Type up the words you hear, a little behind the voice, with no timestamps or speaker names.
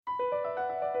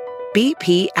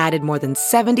BP added more than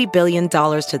 $70 billion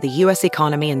to the U.S.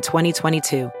 economy in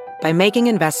 2022 by making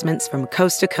investments from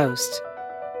coast to coast.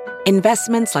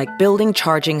 Investments like building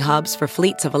charging hubs for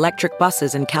fleets of electric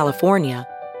buses in California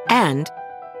and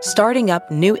starting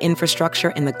up new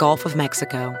infrastructure in the Gulf of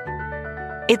Mexico.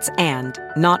 It's and,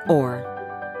 not or.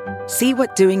 See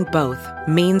what doing both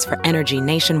means for energy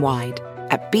nationwide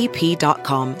at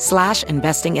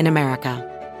bp.com/investing in America.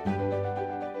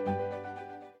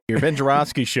 Your Ben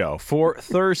Joravsky Show for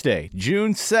Thursday,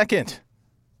 June 2nd,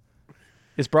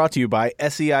 is brought to you by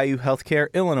SEIU Healthcare,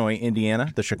 Illinois,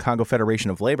 Indiana, the Chicago Federation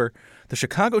of Labor, the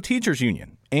Chicago Teachers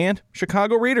Union, and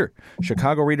Chicago Reader.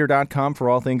 ChicagoReader.com for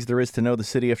all things there is to know the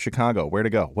city of Chicago, where to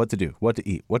go, what to do, what to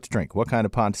eat, what to drink, what kind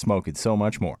of pot to smoke, and so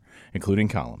much more, including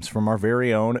columns from our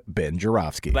very own Ben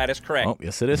Joravsky. That is correct. Oh,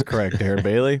 yes, it is correct, Darren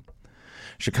Bailey.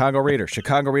 Chicago Reader,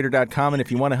 ChicagoReader.com. And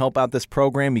if you want to help out this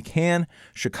program, you can.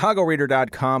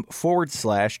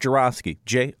 ChicagoReader.com/Joravsky.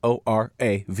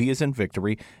 J-O-R-A, V as in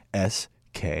victory,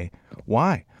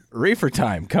 S-K-Y. Reefer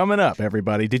time coming up,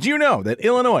 everybody. Did you know that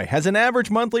Illinois has an average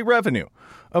monthly revenue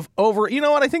of over, you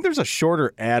know what, I think there's a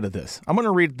shorter ad of this. I'm going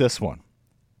to read this one.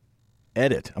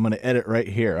 Edit. I'm going to edit right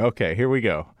here. Okay, here we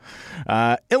go.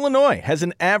 Illinois has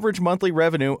an average monthly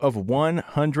revenue of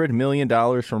 $100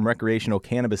 million from recreational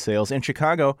cannabis sales, and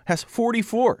Chicago has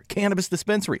 44 cannabis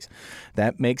dispensaries.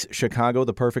 That makes Chicago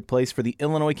the perfect place for the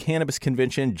Illinois Cannabis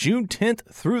Convention, June 10th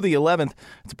through the 11th.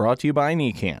 It's brought to you by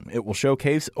NECAN. It will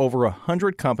showcase over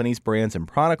 100 companies, brands, and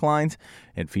product lines,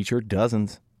 and feature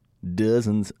dozens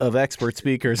of expert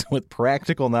speakers with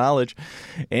practical knowledge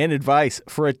and advice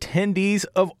for attendees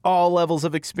of all levels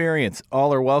of experience.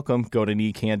 All are welcome. Go to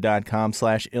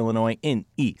necan.com/Illinois,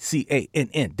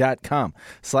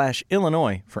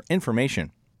 NECANN.com/Illinois for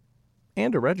information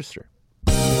and to register.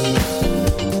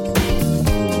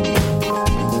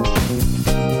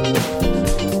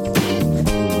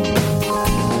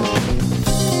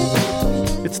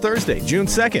 It's Thursday, June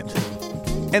 2nd.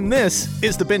 And this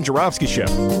is the Ben Joravsky Show.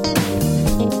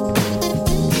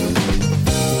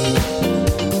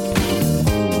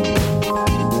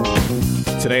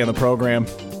 Today on the program,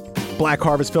 Black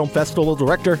Harvest Film Festival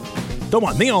director, the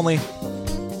one, the only,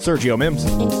 Sergio Mims.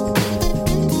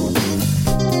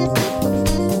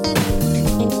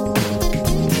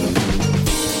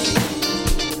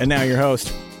 And now your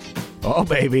host. Oh,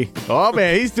 baby.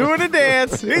 He's doing a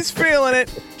dance. He's feeling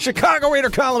it. Chicago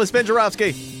Reader columnist Ben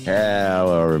Joravsky.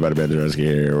 Hello, everybody. Ben Joravsky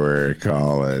here. We're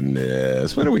calling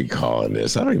this. What are we calling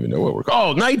this? I don't even know what we're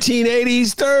calling.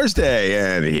 1980s Thursday.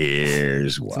 And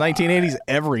here's why. It's 1980s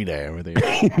every day over there.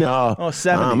 No. Oh,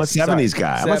 70s. I'm a 70s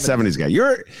guy. I'm a 70s guy.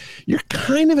 You're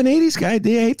kind of an 80s guy. I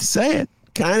hate to say it.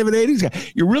 Kind of an 80s guy.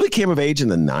 You really came of age in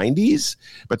the 90s.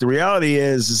 But the reality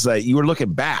is that you were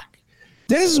looking back.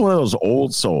 This is one of those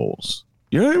old souls.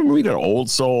 You know what I mean? An old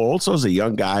soul. Old soul is a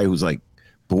young guy who's like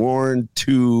born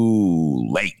too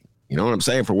late. You know what I'm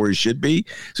saying? For where he should be.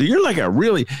 So you're like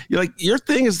your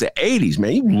thing is the 80s,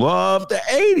 man. You love the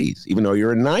 80s, even though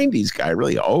you're a 90s guy,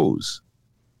 really owes.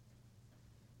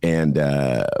 And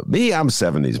me, I'm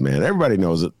 70s, man. Everybody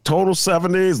knows it. Total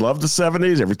 70s, love the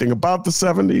 70s, everything about the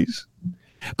 70s.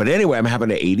 But anyway, I'm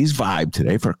having an 80s vibe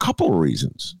today for a couple of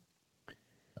reasons.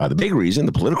 The big reason,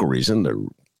 the political reason, the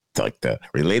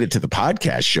related to the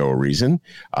podcast show reason,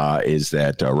 is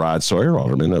that Rod Sawyer,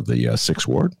 alderman of the 6th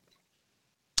Ward,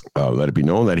 let it be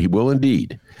known that he will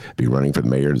indeed be running for the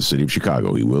mayor of the city of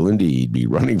Chicago. He will indeed be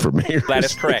running for mayor. That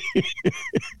is correct.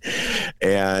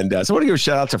 And so I want to give a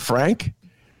shout out to Frank,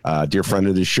 dear friend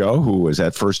of the show, who was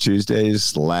at First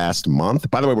Tuesdays last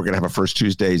month. By the way, we're going to have a First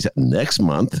Tuesdays next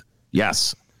month.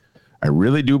 Yes. I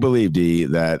really do believe, D,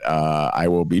 that I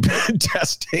will be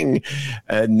testing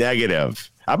negative.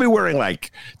 I'll be wearing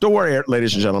don't worry,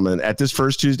 ladies and gentlemen, at this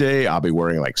First Tuesday, I'll be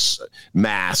wearing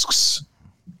masks,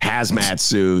 hazmat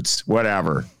suits,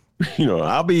 whatever. You know,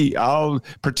 I'll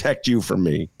protect you from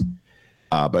me.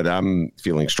 But I'm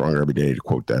feeling stronger every day, to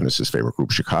quote Dennis's favorite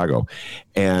group, Chicago.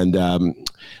 And anyway,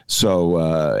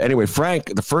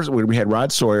 Frank, the first when we had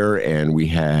Rod Sawyer and we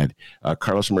had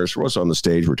Carlos Ramirez Rosa on the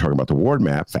stage, we're talking about the ward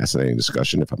map. Fascinating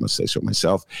discussion, if I must say so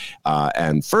myself.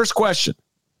 And first question,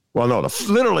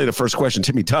 literally the first question,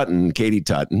 Katie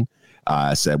Tutton,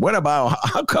 said, what about,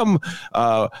 how come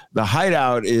the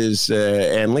hideout is,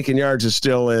 and Lincoln Yards is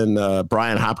still in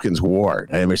Brian Hopkins' ward?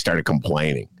 And we started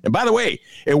complaining. And by the way,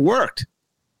 it worked.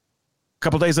 A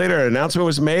couple days later, an announcement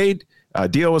was made, a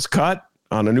deal was cut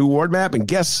on a new ward map, and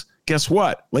guess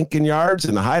what? Lincoln Yards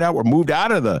and the hideout were moved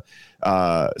out of the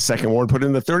 2nd Ward, put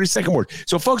in the 32nd Ward.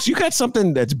 So, folks, you got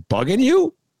something that's bugging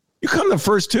you? You come to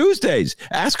First Tuesdays.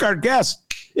 Ask our guests.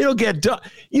 It'll get done.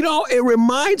 You know, it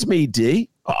reminds me, D,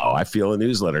 Oh, I feel a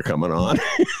newsletter coming on.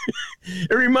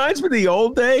 It reminds me of the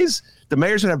old days. The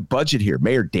mayors would have budget here.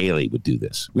 Mayor Daley would do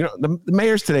this. The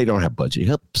mayors today don't have budget.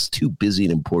 He's too busy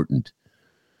and important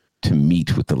to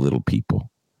meet with the little people.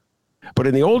 But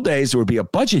in the old days, there would be a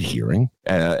budget hearing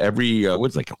every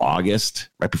August,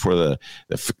 right before the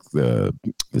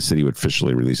city would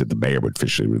officially release it. The mayor would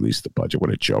officially release the budget. What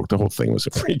a joke! The whole thing was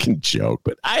a freaking joke,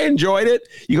 but I enjoyed it.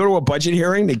 You go to a budget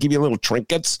hearing, they give you little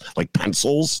trinkets like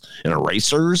pencils and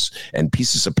erasers and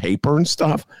pieces of paper and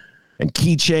stuff. And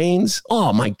keychains.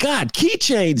 Oh, my God.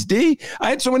 Keychains, D. I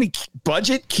had so many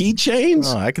budget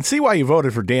keychains. Oh, I can see why you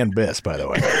voted for Dan Biss, by the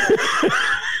way.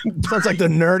 Sounds like the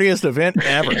nerdiest event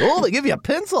ever. Oh, they give you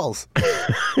pencils.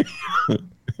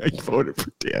 I voted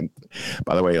for Dan.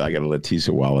 By the way, I got a Leticia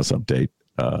Wallace update.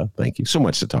 Thank you. So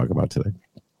much to talk about today.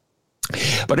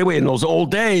 But anyway, in those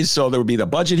old days, so there would be the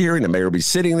budget hearing. The mayor would be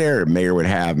sitting there. The mayor would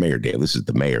have Mayor Daley. This is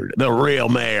the mayor, the real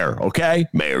mayor, okay?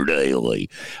 Mayor Daley.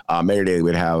 Mayor Daley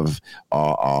would have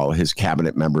all his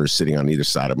cabinet members sitting on either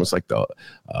side. Almost like the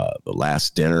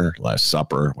Last Dinner, Last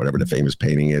Supper, whatever the famous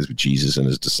painting is with Jesus and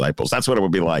his disciples. That's what it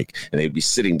would be like. And they'd be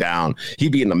sitting down.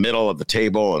 He'd be in the middle of the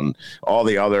table, and all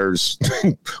the others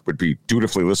would be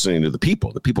dutifully listening to the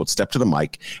people. The people would step to the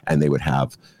mic, and they would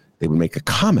make a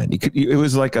comment. It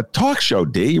was like a talk show,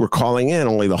 D. You were calling in,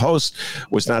 only the host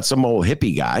was not some old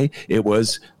hippie guy. It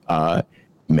was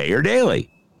Mayor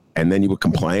Daley. And then you would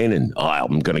complain, and,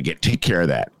 I'm going to take care of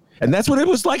that. And that's what it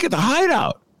was like at the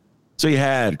Hideout. So you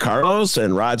had Carlos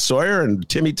and Rod Sawyer and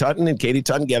Timmy Tutton and Katie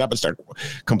Tutton get up and start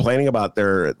complaining about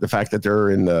the fact that they're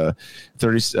in the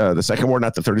the second ward,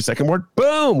 not the 32nd ward.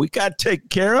 Boom, we got taken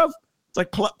care of. It's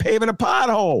like paving a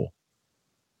pothole.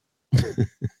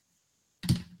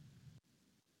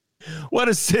 What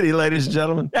a city, ladies and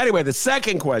gentlemen. Anyway, the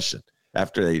second question,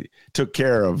 after they took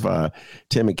care of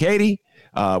Tim and Katie,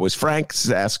 was Frank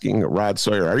asking Rod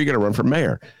Sawyer, are you going to run for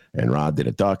mayor? And Rod did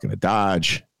a duck and a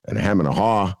dodge and a hem and a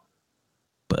haw.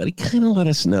 But he kind of let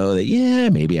us know that, yeah,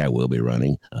 maybe I will be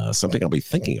running, something I'll be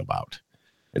thinking about.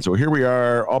 And so here we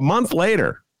are a month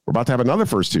later. We're about to have another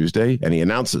First Tuesday, and he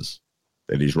announces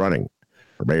that he's running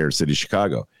for mayor of the city of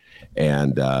Chicago.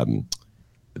 And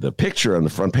the picture on the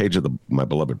front page of my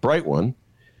beloved Bright One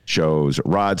shows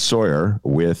Rod Sawyer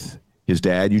with his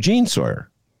dad, Eugene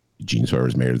Sawyer. Eugene Sawyer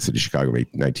was mayor of the city of Chicago in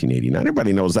 1989.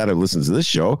 Everybody knows that who listens to this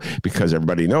show, because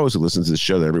everybody knows who listens to this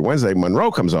show that every Wednesday, Monroe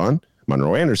comes on,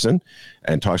 Monroe Anderson,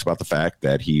 and talks about the fact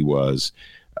that he was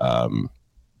the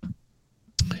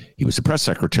press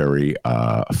secretary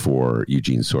for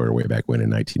Eugene Sawyer way back when in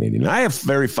 1989. I have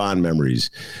very fond memories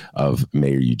of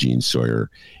Mayor Eugene Sawyer.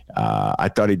 I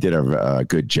thought he did a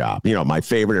good job. You know, my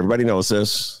favorite, everybody knows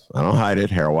this. I don't hide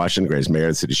it. Harold Washington, greatest mayor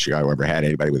of the city of Chicago ever had.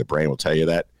 Anybody with a brain will tell you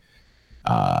that.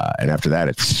 And after that,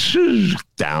 it's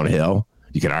downhill.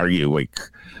 You can argue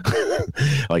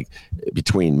like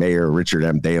between Mayor Richard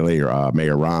M. Daley or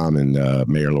Mayor Rahm and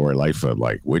Mayor Lori Lightfoot,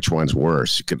 like which one's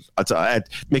worse?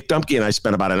 Mick Dumpke and I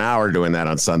spent about an hour doing that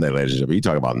on Sunday, ladies and gentlemen. You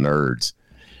talk about nerds.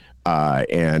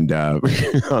 And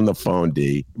on the phone,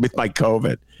 D, with my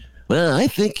COVID. Well, I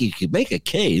think you could make a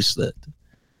case that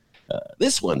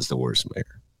this one's the worst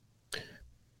mayor.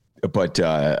 But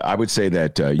I would say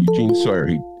that Eugene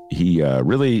Sawyer, he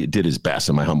really did his best,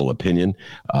 in my humble opinion,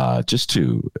 just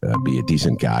to be a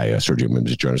decent guy. Sergio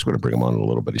Mims is joining us. We're going to bring him on in a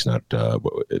little bit. He's not.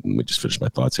 Let me just finish my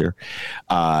thoughts here.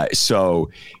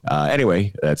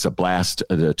 Anyway, that's a blast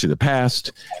to the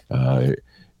past.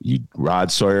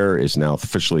 Rod Sawyer is now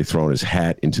officially thrown his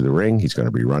hat into the ring. He's going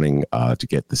to be running to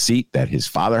get the seat that his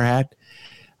father had,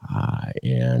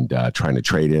 and trying to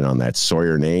trade in on that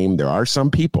Sawyer name. There are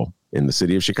some people in the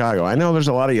city of Chicago. I know there's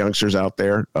a lot of youngsters out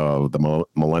there of the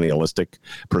millennialistic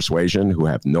persuasion who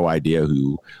have no idea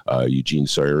who Eugene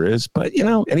Sawyer is. But, you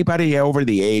know, anybody over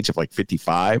the age of like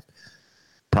 55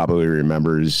 probably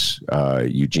remembers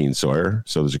Eugene Sawyer.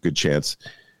 So there's a good chance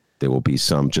there will be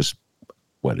some just,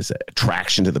 what is that,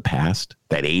 attraction to the past,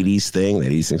 that 80s thing,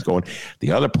 that 80s thing's going.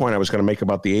 The other point I was going to make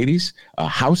about the 80s,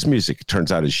 house music,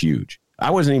 turns out, is huge. I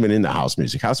wasn't even into house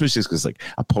music. House music is like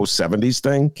a post-70s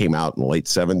thing, came out in the late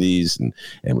 70s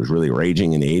and was really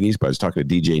raging in the 80s. But I was talking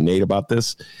to DJ Nate about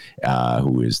this,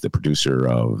 who is the producer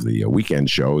of the weekend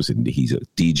shows, and he's a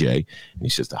DJ. And he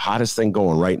says the hottest thing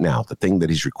going right now, the thing that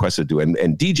he's requested to do,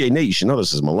 and DJ Nate, you should know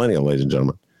this is millennial, ladies and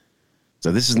gentlemen.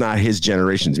 So this is not his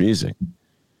generation's music.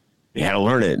 He had to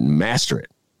learn it and master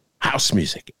it. House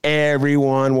music.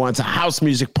 Everyone wants a house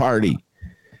music party.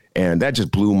 And that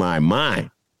just blew my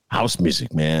mind. House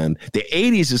music, man. The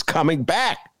 80s is coming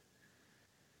back.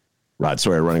 Rod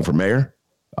Sawyer running for mayor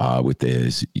with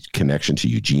his connection to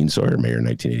Eugene Sawyer, mayor in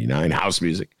 1989. House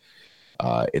music.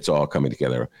 It's all coming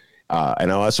together.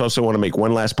 And I also want to make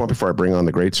one last point before I bring on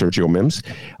the great Sergio Mims.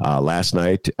 Last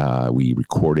night, we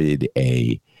recorded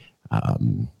a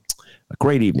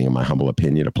great evening, in my humble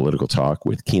opinion, a political talk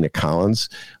with Keena Collins,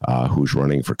 who's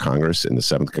running for Congress in the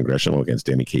 7th Congressional against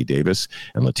Danny K. Davis,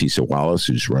 and Leticia Wallace,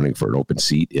 who's running for an open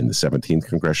seat in the 17th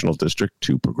Congressional District,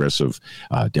 2 progressive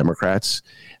Democrats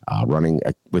running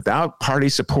without party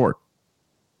support.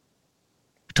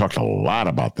 We talked a lot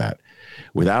about that.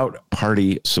 Without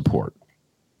party support.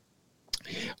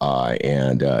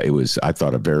 And it was, I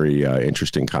thought, a very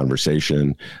interesting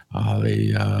conversation.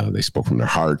 They spoke from their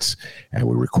hearts, and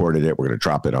we recorded it. We're going to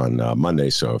drop it on Monday,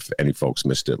 so if any folks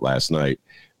missed it last night,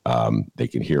 they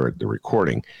can hear it, the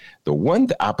recording. The one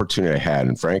opportunity I had,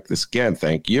 and Frank, this again,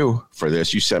 thank you for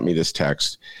this. You sent me this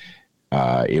text.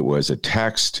 It was a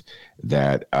text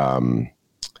that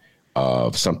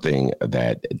of something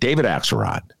that David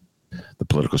Axelrod, the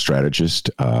political strategist,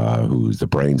 who's the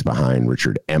brains behind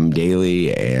Richard M.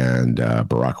 Daley and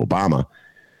Barack Obama.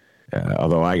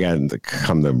 Although I got to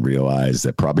come to realize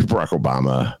that probably Barack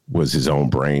Obama was his own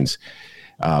brains.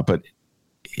 But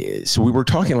so we were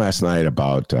talking last night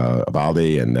about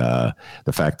Uvalde and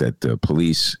the fact that the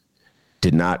police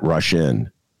did not rush in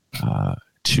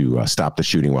to stop the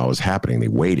shooting while it was happening. They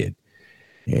waited.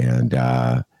 And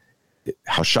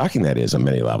how shocking that is on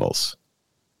many levels.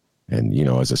 And, you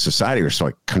know, as a society, we're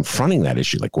sort of confronting that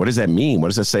issue. Like, what does that mean? What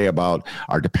does that say about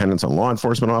our dependence on law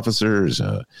enforcement officers?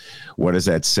 What does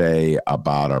that say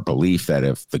about our belief that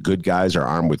if the good guys are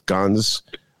armed with guns,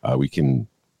 we can,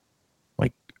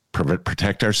 like,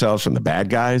 protect ourselves from the bad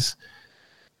guys?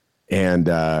 And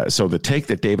so the take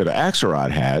that David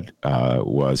Axelrod had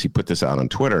was, he put this out on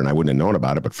Twitter, and I wouldn't have known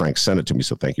about it, but Frank sent it to me,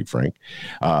 so thank you, Frank.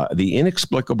 The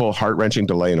inexplicable, heart-wrenching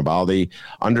delay in Uvalde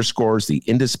underscores the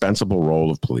indispensable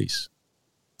role of police.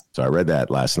 So I read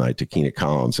that last night to Keena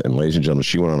Collins, and ladies and gentlemen,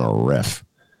 she went on a riff,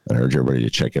 and I urge everybody to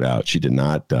check it out. She did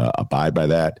not abide by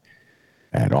that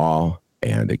at all,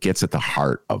 and it gets at the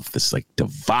heart of this, like,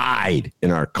 divide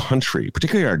in our country,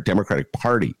 particularly our Democratic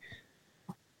Party.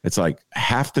 It's like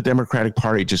half the Democratic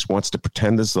Party just wants to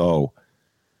pretend as though,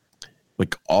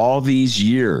 like, all these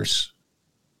years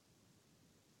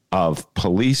of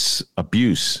police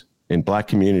abuse in black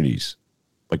communities,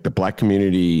 like the black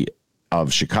community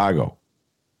of Chicago,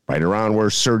 right around where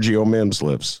Sergio Mims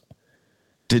lives,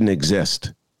 didn't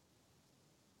exist.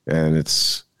 And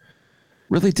it's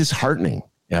really disheartening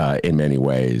in many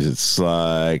ways. It's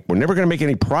like, we're never going to make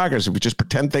any progress if we just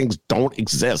pretend things don't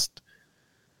exist.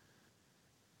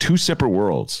 2 separate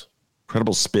worlds.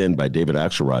 Incredible spin by David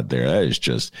Axelrod there. That is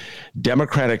just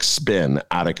Democratic spin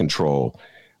out of control.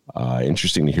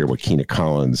 Interesting to hear what Keena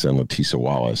Collins and Leticia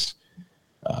Wallace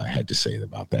had to say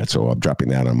about that. So I'm dropping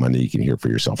that on Monday. You can hear for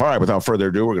yourself. All right, without further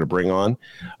ado, we're going to bring on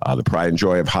the pride and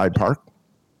joy of Hyde Park,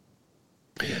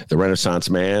 the Renaissance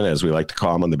man, as we like to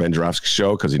call him on the Ben Joravsky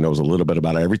Show, because he knows a little bit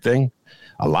about everything.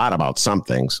 A lot about some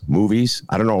things. Movies.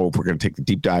 I don't know if we're going to take the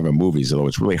deep dive in movies, although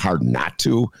it's really hard not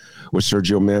to with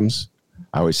Sergio Mims.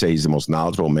 I always say he's the most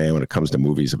knowledgeable man when it comes to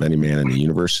movies of any man in the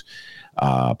universe.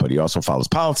 But he also follows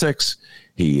politics.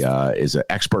 He is an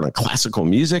expert on classical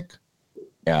music.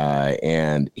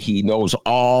 And he knows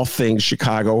all things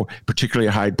Chicago, particularly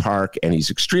Hyde Park, and he's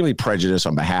extremely prejudiced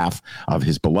on behalf of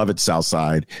his beloved South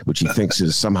Side, which he thinks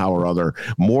is somehow or other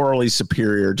morally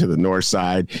superior to the North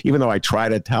Side, even though I try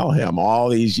to tell him all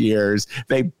these years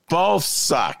they both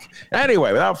suck.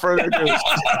 Anyway, without further ado,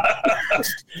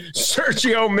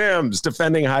 Sergio Mims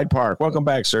defending Hyde Park. Welcome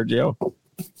back, Sergio.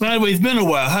 By the way, it's been a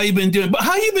while. How you been doing? But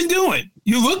how you been doing?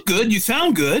 You look good. You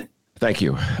sound good. Thank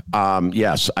you.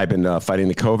 Yes, I've been fighting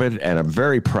the COVID, and I'm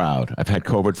very proud. I've had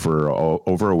COVID for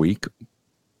over a week,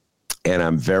 and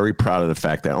I'm very proud of the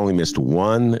fact that I only missed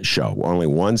one show, only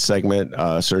one segment,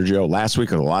 Sergio. Last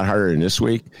week was a lot harder than this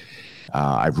week.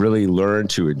 I've really learned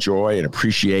to enjoy and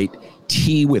appreciate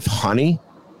tea with honey.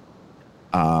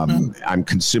 I'm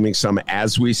consuming some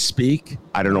as we speak.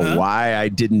 I don't know why I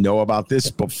didn't know about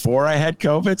this before I had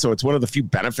COVID, so it's one of the few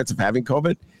benefits of having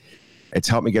COVID. It's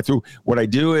helped me get through. What I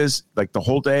do is, like, the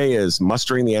whole day is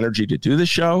mustering the energy to do the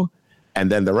show.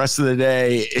 And then the rest of the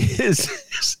day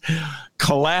is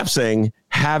collapsing,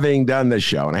 having done the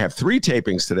show. And I have 3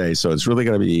 tapings today. So it's really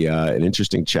going to be an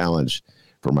interesting challenge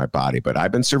for my body. But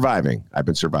I've been surviving.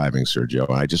 Sergio.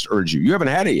 And I just urge you. You haven't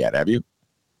had it yet, have you?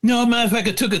 No, matter of fact,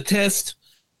 I took a test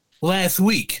last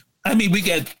week. I mean, we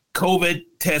got COVID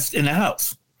test in the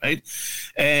house, right?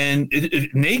 And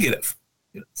it negative.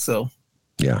 So.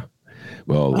 Yeah.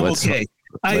 Well, okay.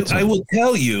 I will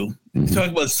tell you,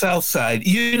 talking about South Side,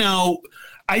 you know,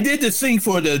 I did this thing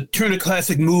for the Turner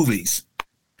Classic Movies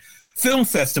Film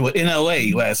Festival in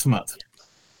LA last month.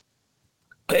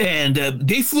 And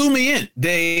they flew me in.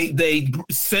 They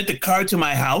sent a car to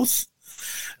my house,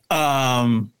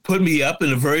 put me up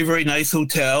in a very, very nice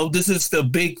hotel. This is the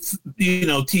big,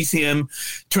 TCM,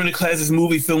 Turner Classics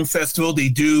Movie Film Festival they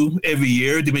do every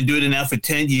year. They've been doing it now for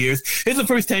 10 years. It's the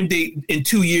first time in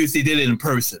 2 years they did it in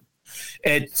person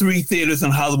at 3 theaters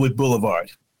on Hollywood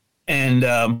Boulevard and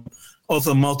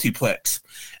also multiplex.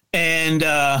 And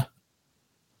I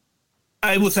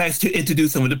was asked to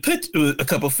introduce them with a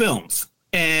couple films.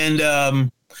 And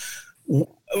the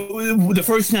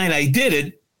first night I did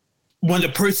it, when the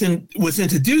person was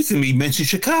introducing me, mentioned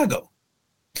Chicago.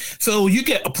 So you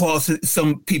get applause.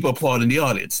 Some people applaud in the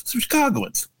audience. Some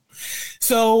Chicagoans.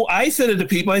 So I said to the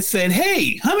people, I said,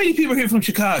 hey, how many people are here from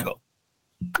Chicago?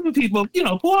 How many people,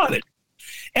 applauded?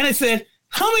 And I said,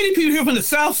 how many people are here from the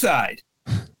South Side?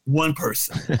 One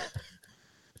person.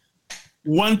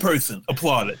 One person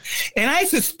applauded. And I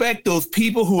suspect those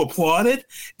people who applauded,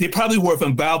 they probably were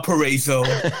from Valparaiso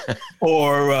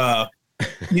or,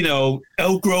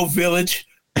 Elk Grove Village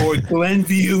or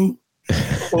Glenview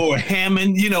or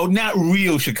Hammond, not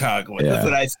real Chicago. Yeah. That's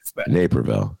what I suspect.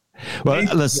 Naperville. Well,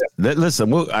 listen,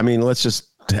 let's just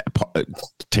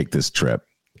take this trip.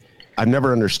 I've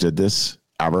never understood this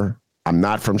ever. I'm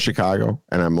not from Chicago,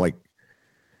 and I'm like,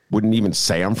 wouldn't even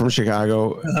say I'm from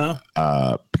Chicago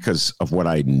because of what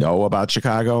I know about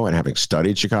Chicago and having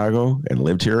studied Chicago and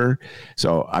lived here.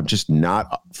 So I'm just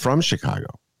not from Chicago.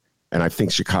 And I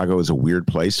think Chicago is a weird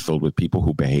place filled with people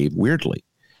who behave weirdly.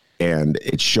 And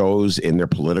it shows in their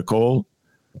political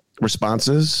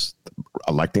responses,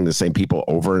 electing the same people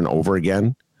over and over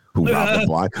again who rob the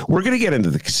blind. We're going to get into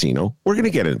the casino.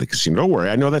 Don't worry.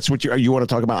 I know that's what you want to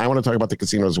talk about. I want to talk about the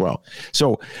casino as well.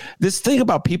 So this thing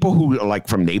about people who are like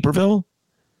from Naperville,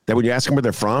 that when you ask them where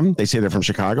they're from, they say they're from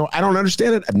Chicago. I don't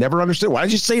understand it. I've never understood. Why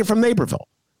did you say you're from Naperville?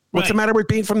 What's the matter with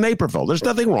being from Naperville? There's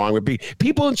nothing wrong with being.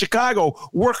 People in Chicago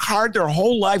work hard their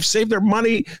whole life, save their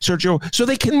money, Sergio, so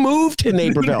they can move to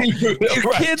Naperville.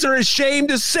 Your kids are ashamed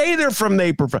to say they're from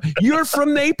Naperville. You're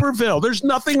from Naperville. There's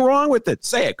nothing wrong with it.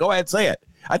 Say it. Go ahead, say it.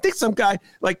 I think some guy,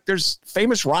 like there's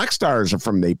famous rock stars are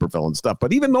from Naperville and stuff,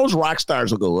 but even those rock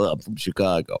stars will go, I'm from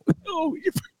Chicago. No,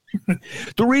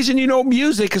 the reason you know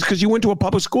music is because you went to a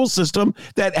public school system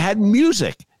that had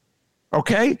music.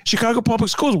 Okay? Chicago public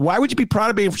schools. Why would you be proud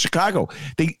of being from Chicago?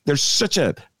 They're such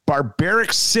a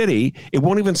barbaric city. It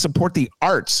won't even support the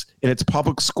arts in its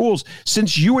public schools.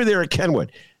 Since you were there at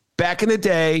Kenwood, back in the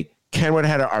day, Kenwood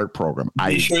had an art program.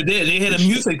 They sure did. They had a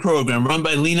music program run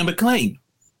by Lena McLean.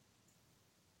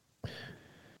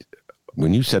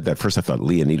 When you said that, first I thought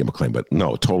Leonida McLean, but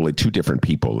no, totally two different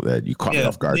people that you caught me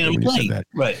off guard when you said that.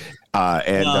 Right.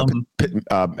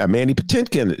 Mandy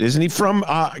Patinkin, isn't he from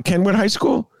Kenwood High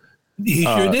School? He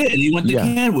sure did. He went to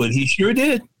Kenwood. He sure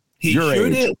did. Your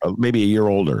age, maybe a year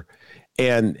older.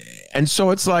 And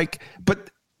so it's like, but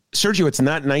Sergio, it's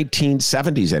not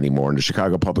 1970s anymore in the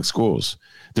Chicago public schools.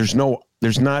 There's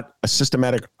not a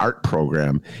systematic art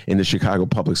program in the Chicago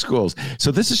public schools.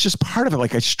 So this is just part of it.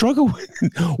 Like I struggle with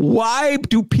why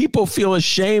do people feel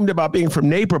ashamed about being from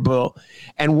Naperville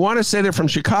and want to say they're from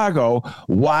Chicago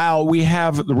while we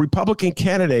have the Republican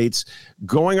candidates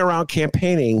going around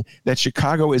campaigning that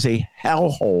Chicago is a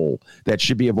hellhole that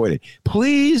should be avoided.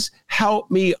 Please help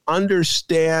me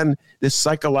understand this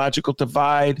psychological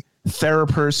divide.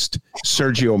 Therapist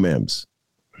Sergio Mims.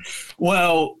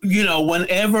 Well,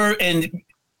 whenever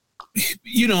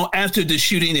after the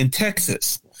shooting in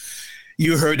Texas,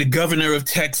 you heard the governor of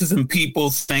Texas and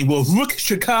people saying, well, look at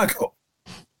Chicago.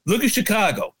 Look at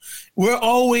Chicago.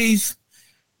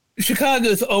 Chicago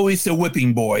is always the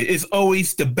whipping boy. It's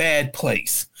always the bad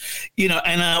place.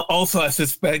 And I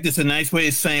suspect it's a nice way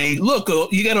of saying, look,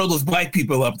 you got all those black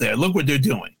people up there. Look what they're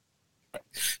doing.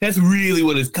 That's really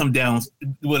what it comes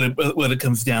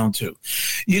down to.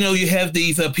 You have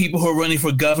these people who are running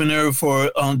for governor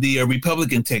on the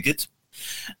Republican ticket,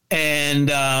 and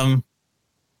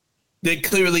they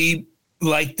clearly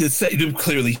like to say, they're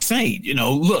clearly saying,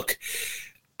 look,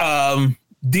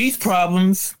 these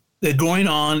problems that are going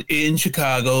on in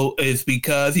Chicago is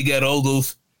because you got all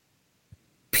those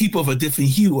people of a different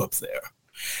hue up there.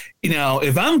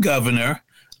 If I'm governor,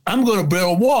 I'm going to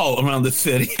build a wall around the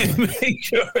city and make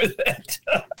sure that.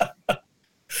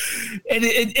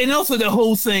 And also the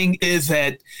whole thing is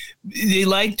that they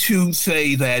like to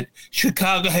say that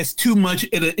Chicago has too much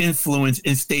of an influence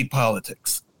in state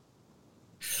politics.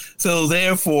 So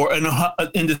therefore, in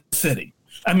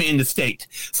the state.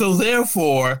 So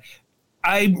therefore,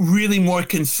 I'm really more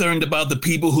concerned about the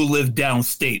people who live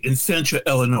downstate in central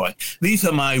Illinois. These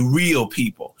are my real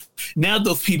people. Now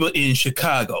those people in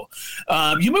Chicago.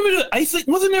 You remember, I think,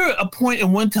 wasn't there a point at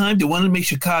one time they wanted to make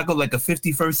Chicago like a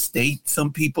 51st state?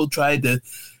 Some people tried to.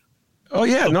 Oh,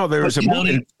 yeah. No, there was a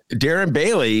movement. Darren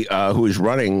Bailey, who is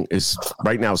running, is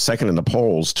right now second in the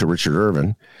polls to Richard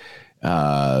Irvin,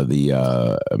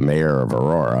 the mayor of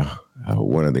Aurora.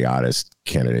 One of the oddest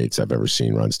candidates I've ever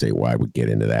seen run statewide. Would get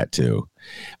into that too.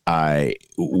 I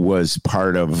was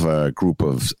part of a group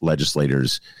of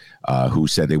legislators who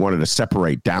said they wanted to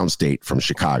separate downstate from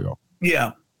Chicago.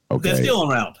 Yeah. Okay. They're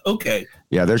still around. Okay.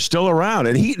 Yeah, they're still around.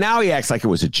 And he acts like it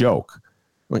was a joke.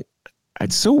 Like,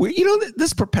 it's so weird. You know,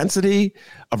 this propensity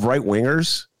of right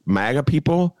wingers, MAGA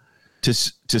people, to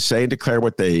say and declare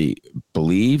what they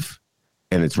believe,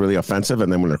 and it's really offensive.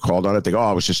 And then when they're called on it, they go,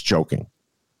 "Oh, I was just joking."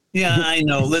 Yeah, I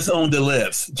know. Let's own the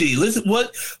libs. Gee, listen,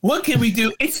 what can we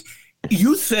do?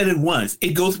 You said it once. It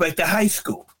goes back to high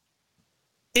school.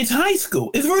 It's high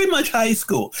school. It's very much high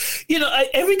school. You know,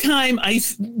 every time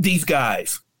these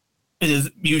guys, and it's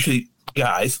usually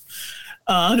guys,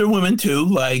 there are women too,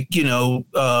 like,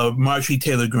 Marjorie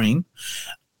Taylor Greene.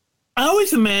 I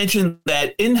always imagine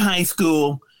that in high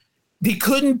school, they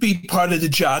couldn't be part of the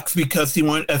jocks because they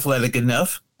weren't athletic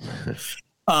enough.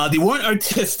 They weren't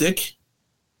artistic.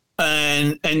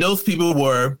 And those people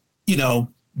were,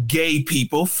 gay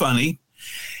people, funny.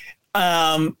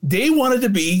 They wanted to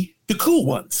be the cool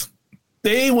ones.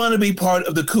 They want to be part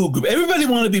of the cool group. Everybody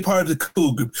wanted to be part of the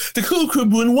cool group. The cool group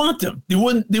wouldn't want them. They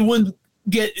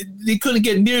couldn't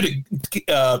get near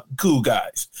the cool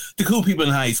guys, the cool people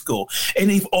in high school.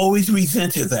 And they've always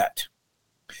resented that.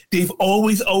 They've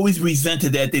always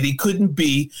resented that they couldn't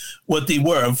be what they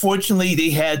were. Unfortunately, they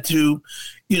had to,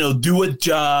 do a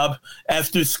job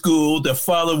after school. Their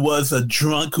father was a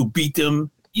drunk who beat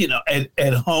them,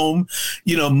 at home.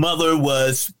 Mother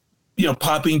was,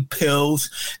 popping pills.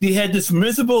 They had this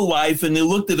miserable life, and they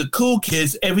looked at the cool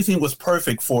kids. Everything was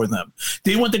perfect for them.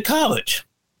 They went to college.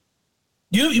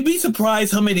 You'd be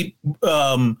surprised how many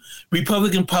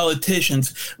Republican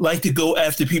politicians like to go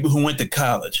after people who went to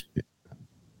college.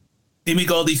 They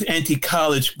make all these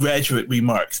anti-college graduate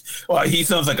remarks. Oh, he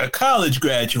sounds like a college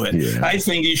graduate. Yeah. I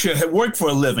think he should have worked for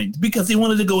a living because he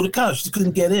wanted to go to college. He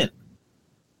couldn't get in.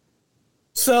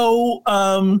 So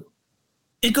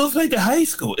it goes back to high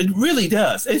school. It really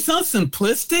does. It's not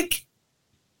simplistic,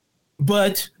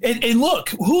 but and look,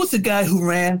 who was the guy who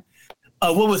ran?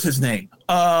 What was his name?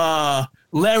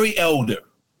 Larry Elder.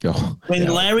 Oh, when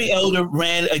Larry Elder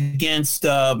ran against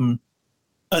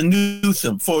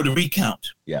Newsom for the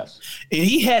recount. Yes. And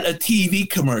he had a TV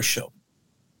commercial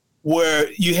where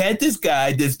you had this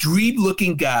guy, this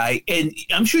dweeb-looking guy, and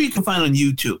I'm sure you can find on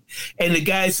YouTube. And the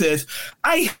guy says,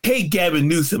 "I hate Gavin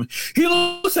Newsom. He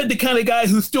looks like the kind of guy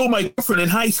who stole my girlfriend in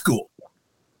high school."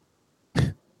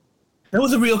 That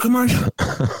was a real commercial.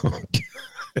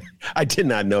 I did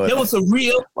not know that was a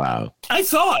real. Wow. I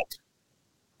saw it.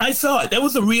 That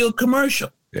was a real commercial.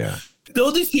 Yeah.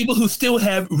 All these people who still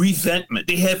have resentment,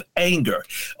 they have anger.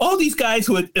 All these guys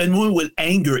with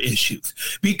anger issues.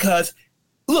 Because,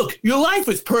 look, your life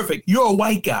is perfect. You're a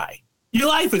white guy. Your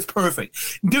life is perfect.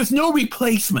 There's no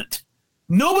replacement.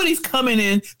 Nobody's coming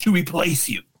in to replace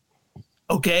you.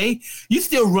 Okay? You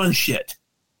still run shit.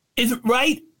 Is it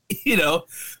right?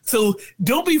 So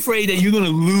don't be afraid that you're going to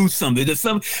lose something. There's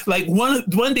like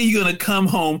one day you're going to come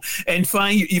home and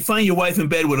find your wife in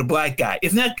bed with a black guy.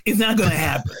 It's not going to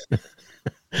happen.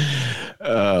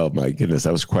 Oh my goodness,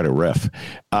 that was quite a riff.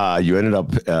 You ended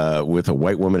up with a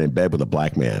white woman in bed with a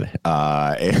black man.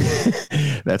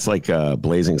 That's like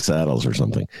Blazing Saddles or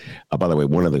something. By the way,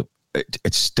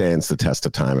 it stands the test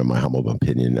of time in my humble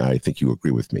opinion. I think you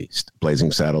agree with me.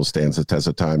 Blazing Saddles stands the test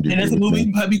of time. And that's a movie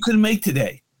you probably couldn't make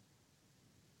today.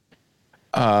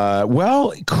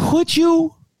 Well, could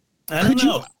you? I don't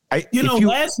know.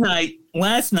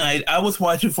 Last night I was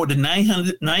watching for the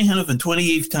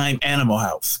 928th time Animal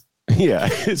House. Yeah.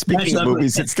 Speaking of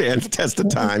movies that stand the test of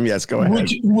time, yes, go ahead.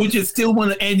 Would you still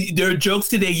want to? And there are jokes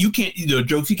today there are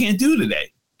jokes you can't do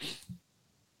today.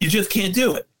 You just can't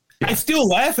do it. Yeah. I still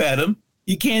laugh at them.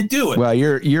 You can't do it. Well,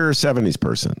 you're a 70s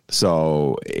person,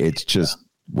 so it's just.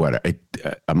 What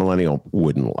a millennial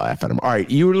wouldn't laugh at him. All right,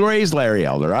 you raised Larry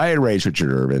Elder. I had raised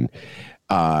Richard Irvin,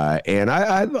 and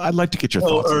I'd like to get your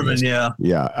thoughts. Irvin, on this.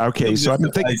 Yeah. Okay, so I've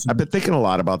been thinking a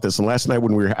lot about this, and last night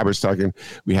when we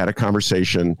had a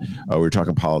conversation. We were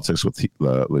talking politics with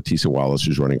Leticia Wallace,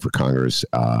 who's running for Congress,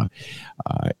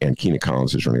 and Keena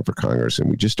Collins, who's running for Congress, and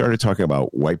we just started talking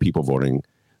about white people voting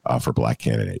for black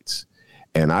candidates,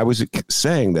 and I was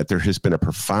saying that there has been a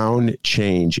profound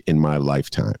change in my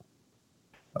lifetime.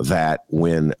 that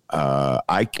when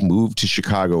I moved to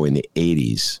Chicago in the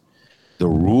 80s, the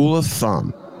rule of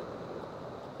thumb,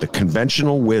 the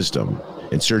conventional wisdom,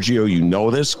 and Sergio, you know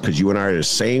this because you and I are the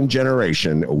same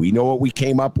generation. We know what we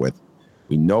came up with.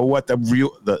 We know what the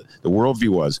worldview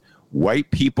was.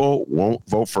 White people won't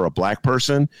vote for a black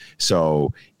person.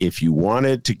 So if you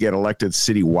wanted to get elected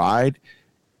citywide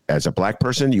as a black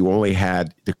person, you only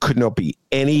had, there could not be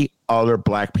any other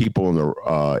black people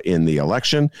in the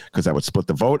election because that would split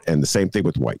the vote. And the same thing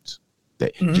with whites.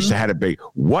 They just had to be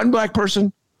one black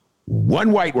person,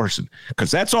 one white person,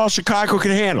 because that's all Chicago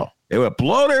can handle. It would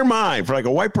blow their mind for like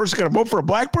a white person going to vote for a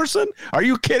black person. Are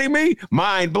you kidding me?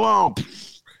 Mind blown.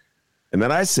 And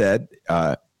then I said,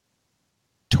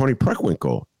 Toni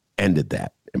Preckwinkle ended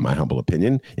that, in my humble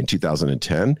opinion, in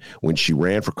 2010 when she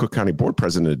ran for Cook County Board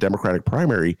President in a Democratic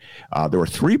primary. There were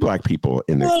 3 black people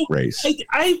in the race.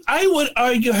 I would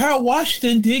argue Harold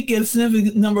Washington did get a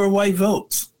significant number of white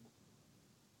votes.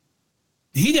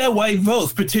 He got white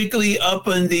votes, particularly up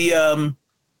on the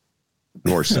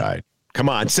north side. Come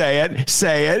on, say it.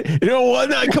 Say it. You know what?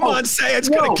 No, come on, say it. It's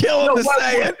going to kill him to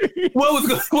say it. What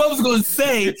I was going to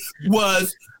say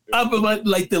was up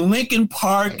like the Lincoln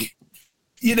Park,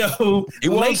 you know. He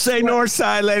won't say north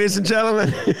side, ladies and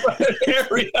gentlemen.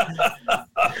 Area.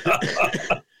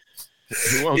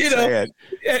 He won't say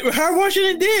it. Harold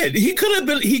Washington did. He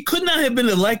could not have been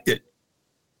elected.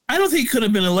 I don't think he could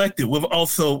have been elected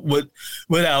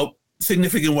without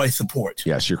significant white support.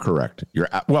 Yes, you're correct.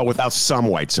 Without some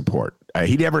white support. I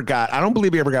don't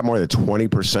believe he ever got more than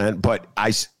 20%, but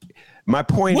my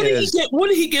point is, what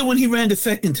did he get when he ran the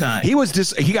second time? He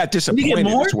got disappointed. Did he get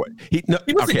more? He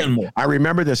must have gotten more. I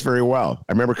remember this very well.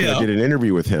 I remember because I did an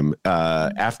interview with him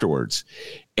afterwards,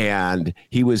 and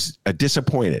he was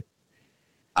disappointed.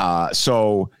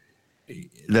 So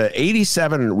the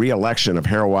 87 re-election of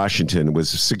Harold Washington was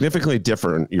significantly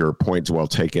different, your point's well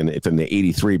taken, than the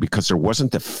 83 because there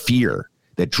wasn't the fear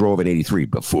that drove in 83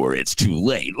 before it's too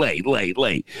late. But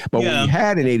what we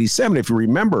had in 87, if you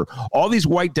remember, all these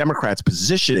white Democrats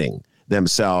positioning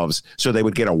themselves so they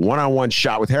would get a one-on-one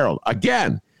shot with Harold.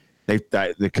 Again,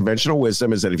 the conventional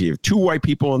wisdom is that if you have 2 white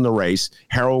people in the race,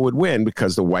 Harold would win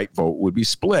because the white vote would be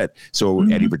split. So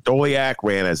Eddie Verdoliak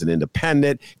ran as an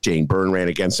independent. Jane Byrne ran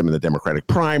against him in the Democratic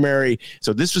primary.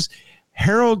 So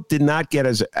Harold did not get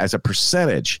as a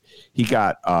percentage. He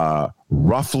got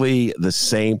roughly the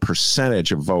same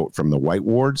percentage of vote from the white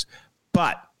wards,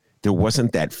 but there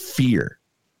wasn't that fear.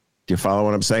 Do you follow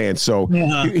what I'm saying? So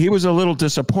he was a little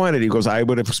disappointed. He goes, I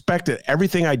would have expected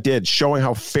everything I did showing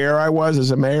how fair I was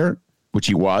as a mayor, which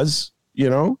he was, he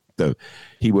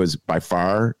was by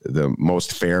far the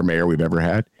most fair mayor we've ever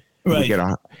had. Right.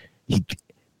 He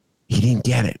didn't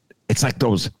get it. It's like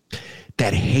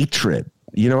that hatred.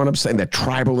 You know what I'm saying? That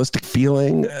tribalistic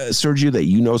feeling, Sergio, that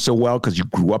you know so well because you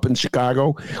grew up in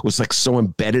Chicago, was like so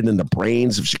embedded in the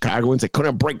brains of Chicagoans. They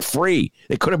couldn't break free.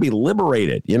 They couldn't be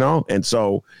liberated, And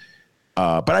so,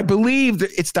 but I believe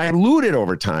that it's diluted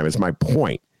over time is my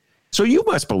point. So you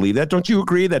must believe that. Don't you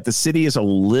agree that the city is a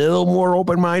little more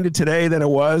open-minded today than it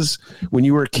was when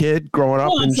you were a kid growing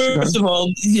up in Chicago? First of all,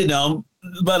 a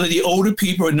lot of the older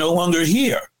people are no longer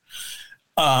here.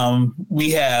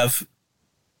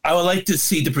 I would like to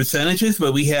see the percentages,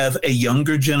 but we have a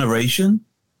younger generation,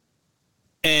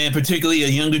 and particularly a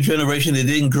younger generation that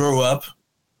didn't grow up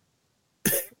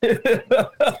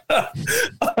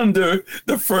under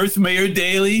the first Mayor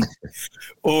Daley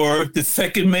or the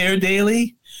second Mayor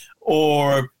Daley.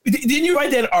 Or didn't you write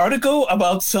that article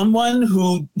about someone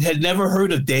who had never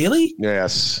heard of Daley?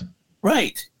 Yes.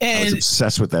 Right. And I was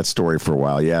obsessed with that story for a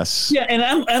while. Yes. Yeah. And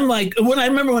I'm like, when I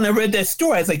read that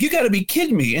story, I was like, you got to be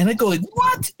kidding me. And I go like,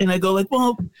 what? And I go like,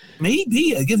 well,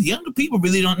 maybe. I guess younger people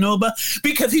really don't know about,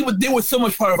 because they were so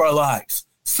much part of our lives.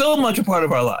 So much a part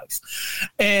of our lives.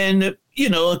 And,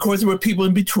 of course, there were people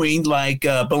in between like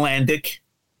Belandic.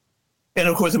 And,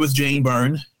 of course, it was Jane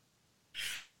Byrne.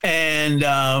 And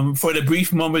for the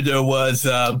brief moment, there was,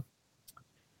 let's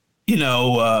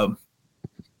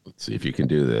see if you can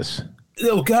do this.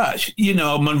 Oh, gosh.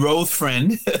 Monroe's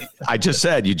friend. I just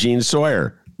said Eugene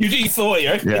Sawyer. Eugene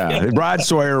Sawyer. Yeah. Rod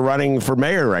Sawyer running for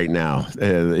mayor right now.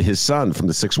 His son from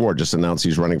the 6th Ward just announced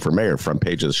he's running for mayor, front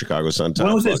page of the Chicago Sun-Times.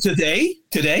 When was it?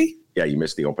 Today? Yeah, you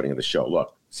missed the opening of the show.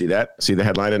 Look, see that? See the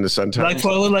headline in the Sun-Times? Like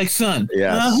father, like son.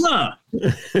 Yes.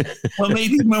 Well,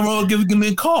 maybe Monroe will give me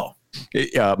a call.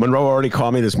 Monroe already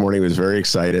called me this morning. He was very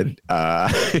excited.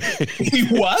 He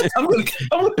was?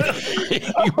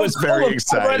 He was very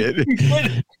excited.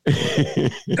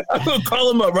 I'm going to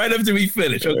call him up right after we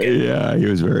finish. Okay. Yeah, he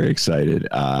was very excited.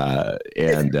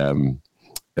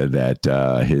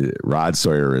 that Rod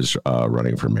Sawyer is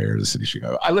running for mayor of the city of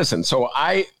Chicago.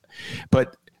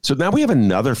 So now we have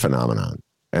another phenomenon,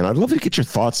 and I'd love to get your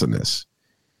thoughts on this.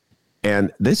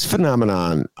 And this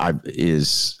phenomenon I've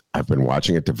been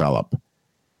watching it develop,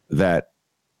 that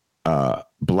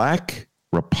black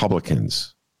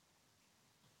Republicans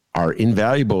are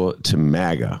invaluable to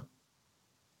MAGA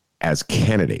as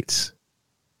candidates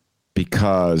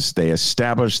because they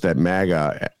established that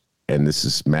MAGA, and this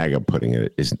is MAGA putting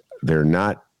it, is they're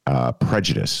not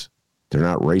prejudiced. They're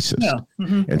not racist. Yeah.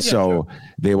 Mm-hmm. And so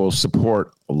they will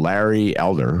support Larry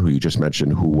Elder, who you just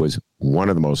mentioned, who was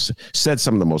said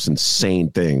some of the most insane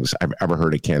things I've ever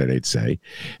heard a candidate say.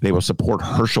 They will support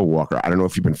Herschel Walker. I don't know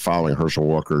if you've been following Herschel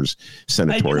Walker's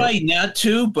senatorial. I try not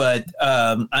to, but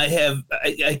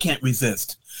I can't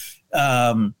resist.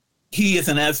 He is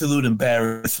an absolute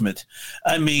embarrassment.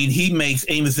 I mean, he makes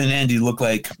Amos and Andy look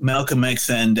like Malcolm X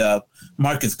and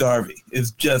Marcus Garvey.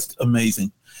 It's just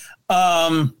amazing.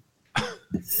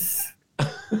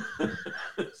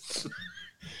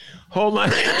 Hold on.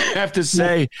 I have to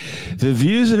say, the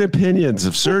views and opinions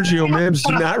of Sergio Mims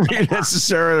do not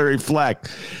necessarily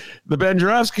reflect the Ben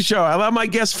Joravsky Show. I allow my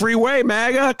guests free way,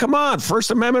 MAGA. Come on.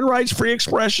 First Amendment rights, free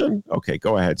expression. Okay,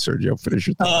 go ahead, Sergio. Finish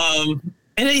your thought.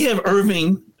 And then you have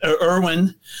Irwin.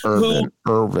 Irvin. What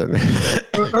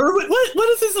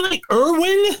is his name?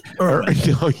 Irwin? No,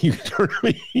 you heard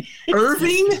me.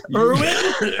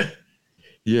 Irwin?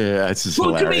 Yeah, it's just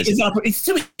hilarious.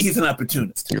 To me, he's an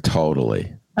opportunist.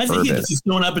 Totally. I think he's just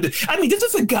going up. I mean, this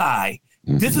is a guy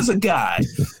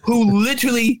who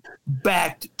literally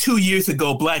backed 2 years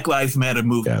ago Black Lives Matter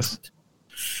movement. Yes.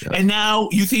 And now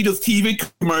you see those TV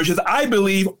commercials. I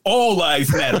believe all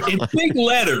lives matter in big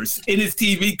letters in his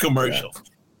TV commercials. Yeah.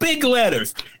 Big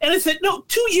letters. And I said, no,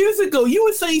 2 years ago, you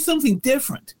were saying something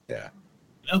different. Yeah.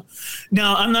 You know?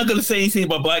 Now, I'm not going to say anything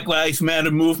about Black Lives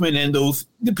Matter movement and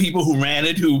the people who ran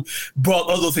it, who bought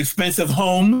all those expensive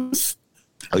homes.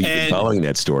 Oh, you've been following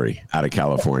that story out of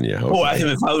California. Hopefully. Oh, I have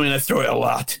been following that story a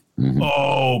lot. Mm-hmm.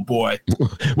 Oh, boy.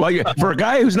 Well, for a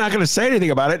guy who's not going to say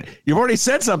anything about it, you've already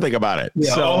said something about it.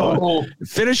 Yeah. So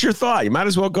finish your thought. You might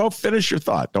as well go finish your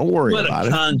thought. Don't worry about it. What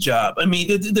a con job. I mean,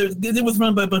 it was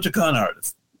run by a bunch of con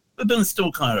artists. But then still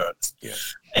con artists. Yeah.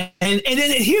 And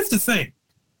then here's the thing.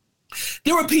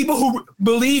 There were people who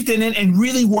believed in it and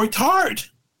really worked hard.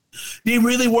 They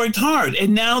really worked hard.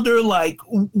 And now they're like,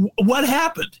 what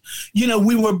happened? You know,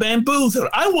 we were bamboozled.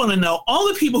 I want to know all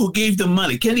the people who gave them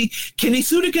money. Can he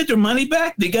sue to get their money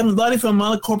back? They got money from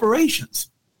other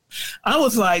corporations. I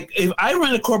was like, if I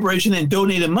ran a corporation and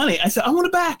donated money, I said, I want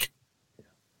it back.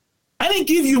 I didn't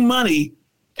give you money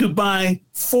to buy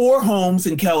 4 homes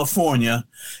in California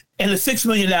and a $6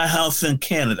 million house in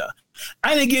Canada.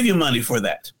 I didn't give you money for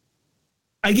that.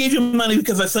 I gave you money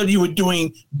because I said you were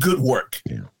doing good work.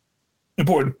 Yeah.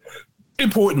 Important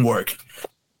work.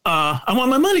 I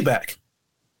want my money back.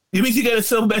 It means you got to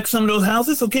sell back some of those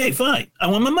houses? Okay, fine. I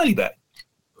want my money back.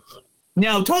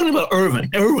 Now, talking about Irwin,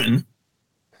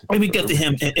 let me get to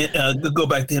him, go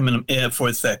back to him for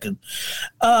a second.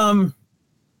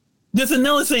 There's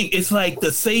another thing. It's like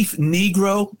the safe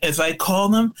Negro, as I call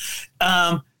them.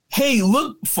 Hey,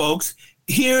 look, folks,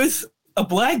 here's a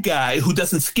black guy who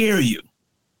doesn't scare you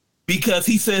because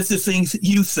he says the things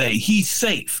you say. He's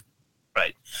safe.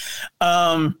 Right.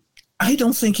 I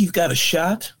don't think he's got a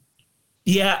shot.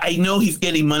 Yeah, I know he's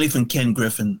getting money from Ken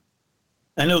Griffin.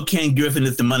 I know Ken Griffin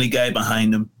is the money guy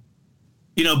behind him.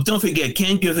 You know, don't forget,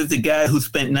 Ken Griffin is the guy who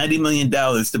spent $90 million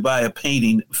to buy a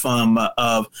painting from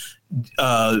Paul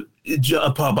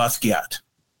Basquiat.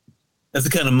 That's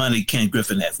the kind of money Ken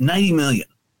Griffin has, $90 million.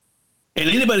 And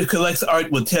anybody who collects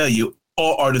art will tell you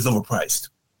all art is overpriced.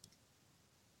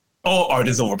 All art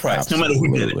is overpriced, absolutely.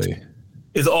 No matter who did it.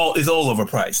 Is all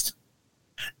overpriced,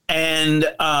 and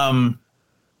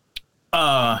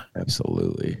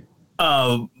absolutely.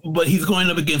 But he's going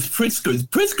up against Pritzker.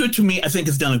 Pritzker, to me, I think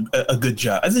has done a good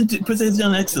job. I think Pritzker has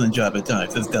done an excellent job at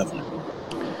times. That's definitely.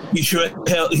 He should have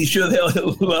held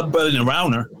a lot better than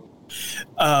Rauner,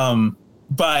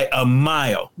 by a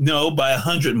mile. No, by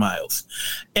 100 miles.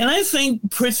 And I think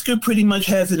Pritzker pretty much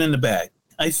has it in the bag.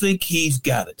 I think he's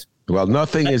got it. Well,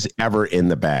 nothing is ever in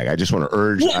the bag. I just want to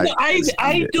urge. Well,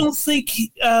 I don't think.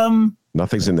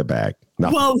 Nothing's in the bag.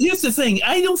 Nothing. Well, here's the thing.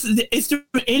 Is there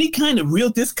any kind of real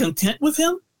discontent with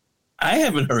him? I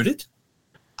haven't heard it.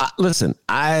 Listen,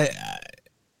 I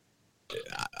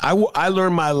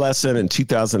learned my lesson in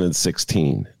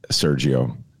 2016,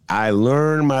 Sergio. I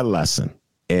learned my lesson,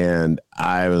 and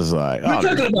I was like, "You're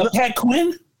talking about Pat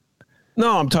Quinn?"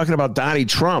 No, I'm talking about Donnie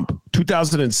Trump.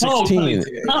 2016. I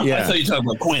thought you were talking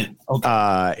about Quinn.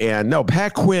 Okay. And no,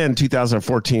 Pat Quinn,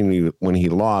 2014, when he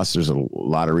lost, there's a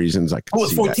lot of reasons. I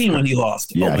was 14 when he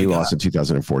lost. Yeah, he lost in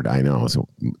 2004. I know. So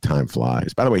time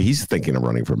flies. By the way, he's thinking of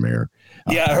running for mayor.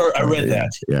 Yeah, I read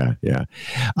that.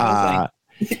 Yeah.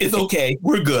 It's okay.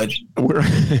 We're good. We're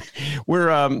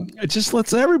just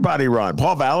let's everybody run.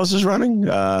 Paul Vallis is running.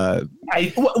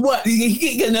 What?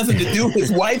 He got nothing to do.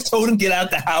 His wife told him get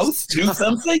out the house, do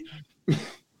something.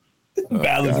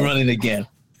 Vallis running again.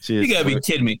 You gotta be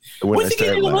kidding me. Where's he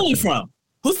getting the money from?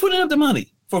 Who's putting up the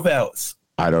money for Vallis?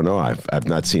 I don't know. I've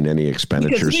not seen any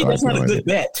expenditures. Because to me, that's not a good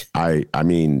bet. I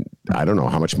mean, I don't know.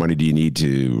 How much money do you need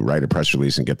to write a press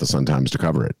release and get the Sun-Times to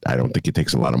cover it? I don't think it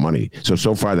takes a lot of money.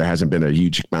 So far, there hasn't been a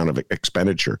huge amount of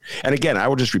expenditure. And again, I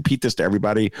will just repeat this to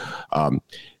everybody.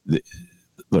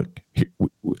 Look,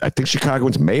 I think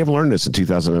Chicagoans may have learned this in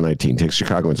 2019. It takes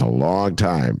Chicagoans a long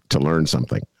time to learn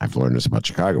something. I've learned this about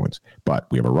Chicagoans, but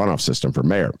we have a runoff system for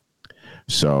mayor.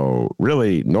 So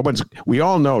really, we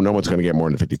all know no one's going to get more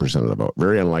than 50% of the vote.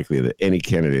 Very unlikely that any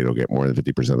candidate will get more than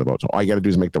 50% of the vote. So all you got to do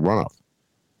is make the runoff.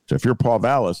 So if you're Paul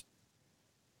Vallis,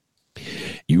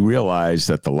 you realize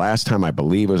that the last time I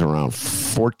believe was around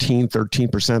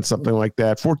 13%, something like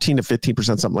that. 14 to 15%,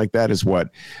 something like that is what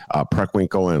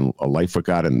Preckwinkle and Lightfoot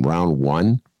got in round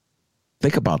one.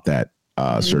 Think about that,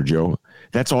 Sergio.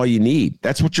 That's all you need.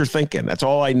 That's what you're thinking. That's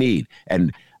all I need.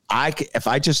 And if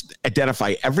I just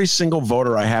identify every single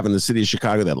voter I have in the city of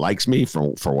Chicago that likes me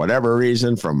for whatever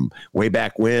reason, from way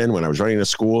back when I was running the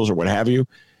schools or what have you,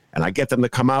 and I get them to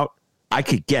come out, I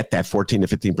could get that 14 to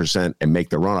 15% and make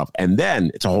the runoff. And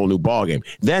then it's a whole new ballgame.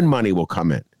 Then money will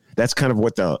come in. That's kind of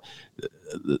what the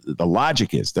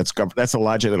logic is. That's the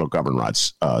logic that'll govern Rod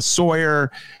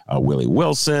Sawyer, Willie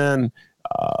Wilson,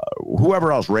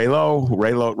 whoever else,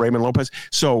 Raymond Lopez.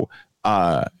 So,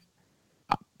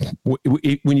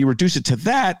 when you reduce it to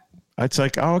that, it's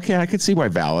like, oh, okay, I can see why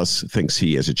Vallis thinks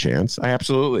he has a chance. I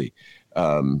absolutely.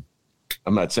 I'm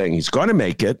not saying he's going to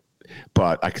make it,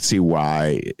 but I can see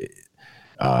why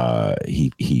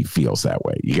he feels that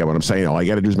way. You get what I'm saying? All I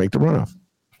got to do is make the runoff.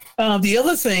 The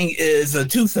other thing is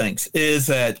two things. Is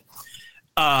that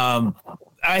I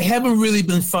haven't really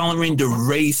been following the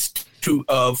race for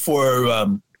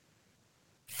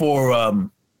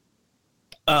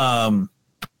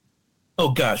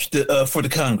the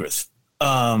Congress.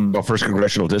 First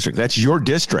congressional district. That's your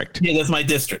district. Yeah, that's my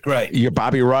district, right? Your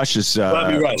Bobby Rush is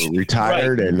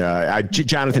retired, right. And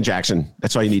Jonathan Jackson.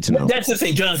 That's all you need to know. That's the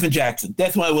thing, Jonathan Jackson.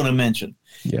 That's what I want to mention.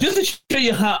 Yeah. Just to show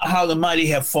you how the mighty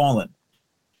have fallen.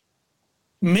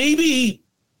 Maybe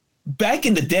back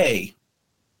in the day,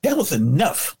 that was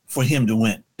enough for him to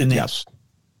win. Yes.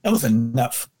 That was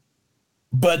enough.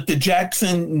 But the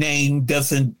Jackson name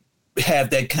doesn't have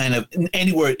that kind of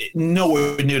nowhere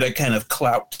near that kind of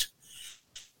clout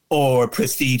or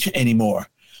prestige anymore.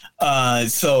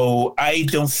 So I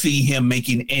don't see him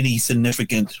making any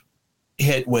significant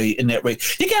headway in that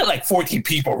race. You got like 14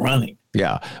 people running.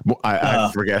 Yeah.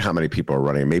 I forget how many people are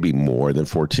running, maybe more than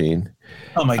 14.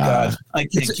 Oh my God. I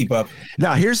can't keep up.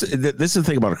 Now this is the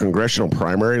thing about a congressional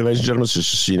primary, ladies and gentlemen. So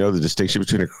just so you know, the distinction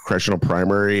between a congressional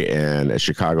primary and a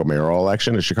Chicago mayoral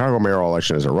election. A Chicago mayoral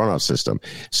election is a runoff system.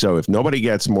 So if nobody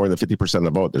gets more than 50% of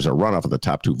the vote, there's a runoff of the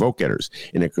top two vote getters.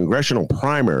 In a congressional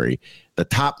primary, the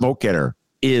top vote getter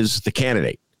is the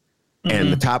candidate. Mm-hmm.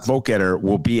 And the top vote getter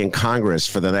will be in Congress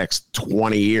for the next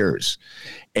 20 years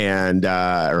and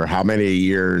or how many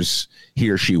years he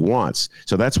or she wants.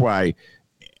 So that's why,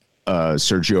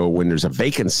 Sergio, when there's a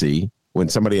vacancy, when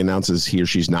somebody announces he or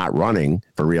she's not running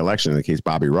for re-election, in the case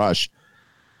Bobby Rush,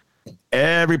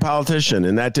 every politician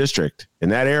in that district, in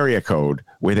that area code,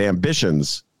 with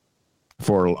ambitions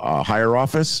for a higher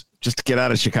office, just to get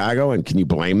out of Chicago, and can you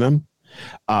blame them?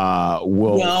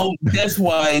 Well, that's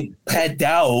why Pat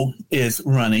Dow is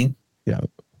running. Yeah,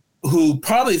 who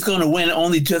probably is going to win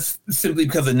only just simply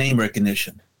because of name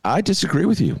recognition. I disagree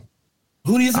with you.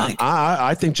 Who do you think?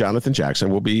 I think Jonathan Jackson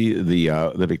will be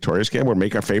the victorious candidate. We'll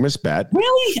make our famous bet.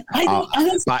 Really?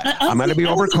 I'm going to be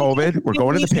over COVID. We're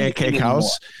going to the Pancake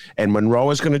House, and Monroe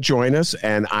is going to join us,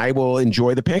 and I will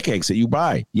enjoy the pancakes that you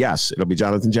buy. Yes, it'll be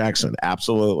Jonathan Jackson.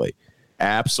 Absolutely.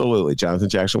 Jonathan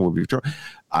Jackson will be victorious.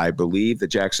 I believe the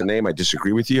Jackson name. I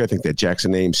disagree with you. I think that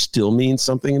Jackson name still means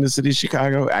something in the city of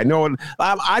Chicago. I know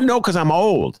because I'm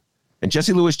old, and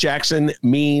Jesse Louis Jackson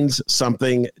means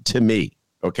something to me.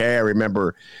 Okay, I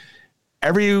remember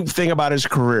everything about his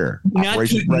career. Not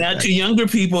to younger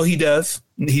people, he does.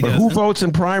 But who votes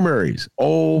in primaries?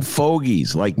 Old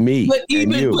fogies like me. But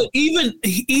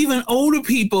even older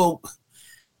people.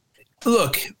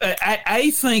 Look, I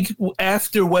think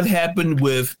after what happened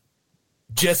with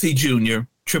Jesse Jr.,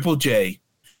 Triple J.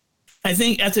 I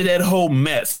think after that whole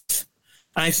mess,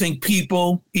 I think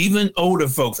people, even older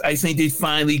folks, I think they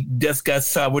finally just got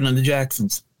soured on the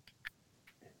Jacksons.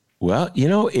 Well,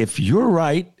 if you're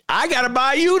right, I got to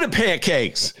buy you the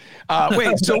pancakes.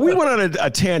 Wait, so we went on a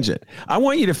tangent. I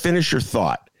want you to finish your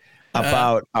thought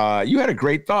about, you had a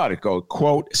great thought. It goes,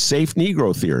 quote, safe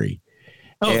Negro theory.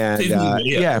 And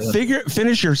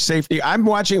finish your safety. I'm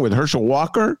watching with Herschel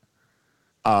Walker.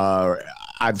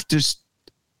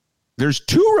 There's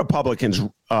two Republicans,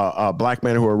 black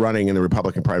men who are running in the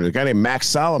Republican primary. A guy named Max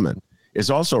Solomon is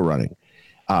also running.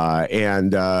 Is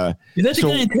that the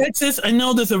guy in Texas? I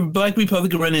know there's a black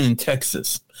Republican running in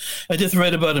Texas. I just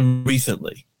read about him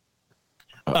recently.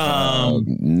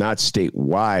 Not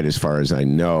statewide, as far as I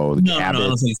know. No, Abbott, I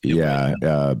don't think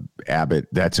statewide. Abbott.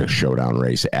 That's a showdown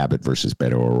race. Abbott versus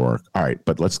Beto O'Rourke. All right,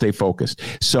 but let's stay focused.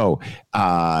 So,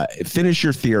 finish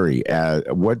your theory.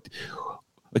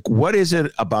 What is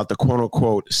it about the quote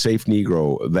unquote safe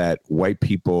Negro that white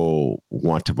people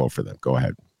want to vote for them? Go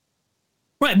ahead.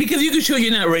 Right, because you can show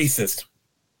you're not racist,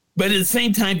 but at the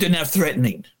same time, they're not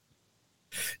threatening.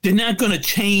 They're not going to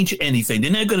change anything. They're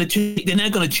not going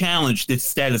to challenge the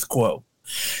status quo.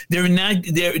 They're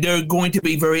going to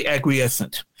be very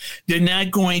acquiescent. They're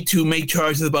not going to make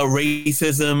charges about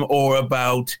racism or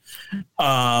about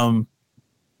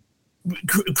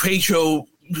racial,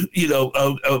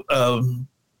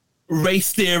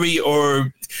 race theory,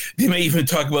 or they may even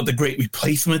talk about the Great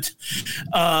Replacement.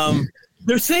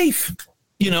 They're safe.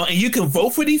 And you can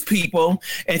vote for these people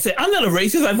and say, I'm not a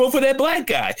racist. I vote for that black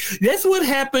guy. That's what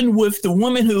happened with the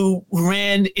woman who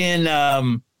ran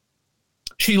in,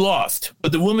 she lost,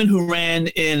 but the woman who ran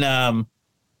in, I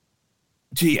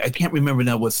can't remember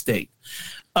now what state.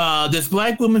 This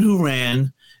black woman who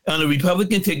ran on a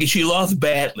Republican ticket, she lost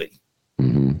badly.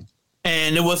 Mm-hmm.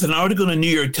 And there was an article in the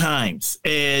New York Times,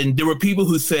 and there were people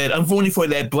who said, I'm voting for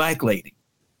that black lady.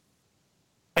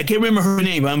 I can't remember her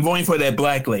name, but I'm voting for that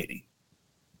black lady.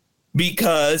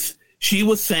 Because she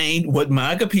was saying what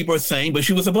MAGA people are saying, but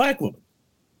she was a black woman.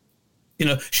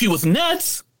 She was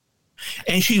nuts,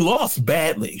 and she lost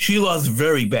badly. She lost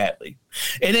very badly.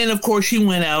 And then, of course, she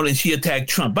went out and she attacked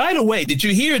Trump. By the way, did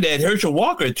you hear that Herschel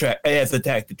Walker has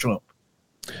attacked Trump?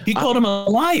 He called him a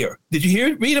liar. Did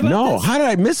you read about No, this? How did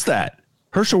I miss that?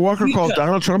 Herschel Walker called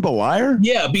Donald Trump a liar?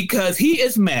 Yeah, because he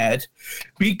is mad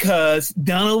because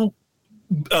Donald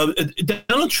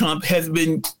Trump has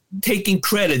been taking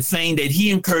credit, saying that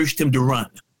he encouraged him to run.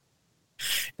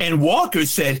 And Walker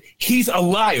said, he's a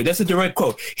liar. That's a direct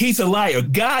quote. He's a liar.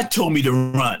 God told me to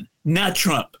run, not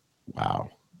Trump. Wow.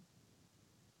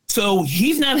 So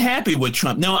he's not happy with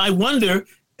Trump. Now, I wonder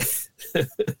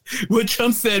what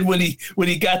Trump said when he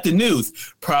got the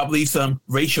news. Probably some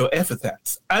racial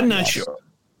epithets. I'm not sure.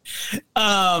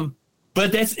 But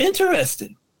that's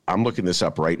interesting. I'm looking this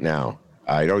up right now.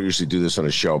 I don't usually do this on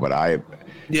a show, but I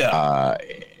yes.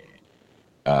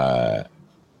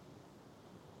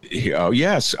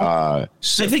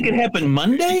 I think it happened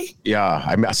Monday. Yeah,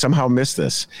 I somehow missed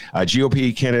this.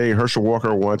 GOP candidate Herschel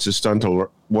Walker wants his son to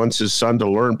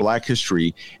learn Black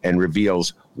history and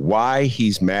reveals why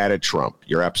he's mad at Trump.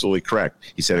 You're absolutely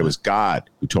correct. He said it was God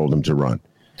who told him to run.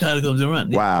 Told him to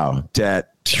run. Wow, that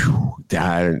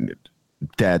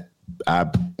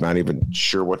I'm not even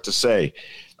sure what to say.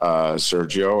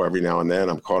 Sergio, every now and then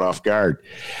I'm caught off guard.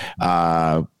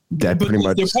 Pretty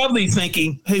much. They're probably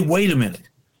thinking, "Hey, wait a minute.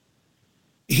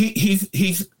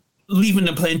 He's leaving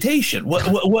the plantation.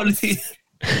 What is he?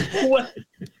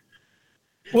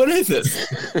 What is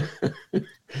this?"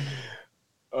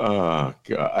 Oh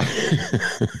God.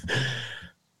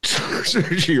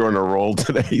 You're on a roll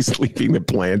today. He's leaving the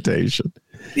plantation.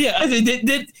 Yeah, I said,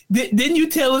 didn't you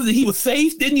tell us that he was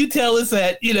safe? Didn't you tell us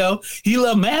that he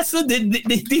loved Massa? Did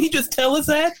he just tell us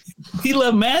that he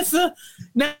loved Massa?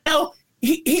 Now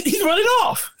he's running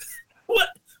off.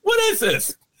 What is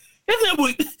this? Isn't that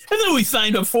what we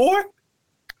signed up for?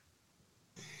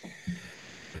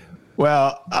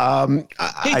 Well,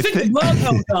 he took the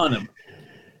bloodhounds on him.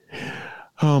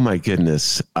 Oh my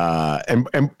goodness!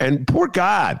 And poor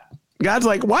God. God's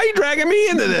like, why are you dragging me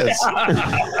into this? Like,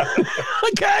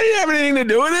 I didn't have anything to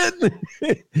do with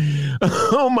it.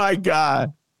 Oh my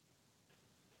God.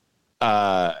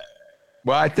 Well,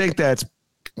 I think that's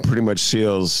pretty much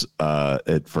seals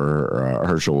it for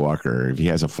Herschel Walker if he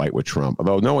has a fight with Trump.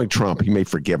 Although knowing Trump, he may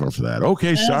forgive him for that.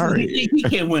 Okay, sorry. He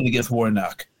can't win against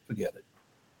Warnock. Forget it.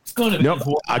 It's going to be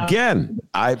again.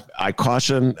 I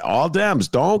caution all Dems.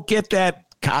 Don't get that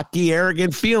cocky,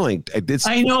 arrogant feeling.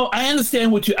 I know. I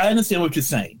understand what you're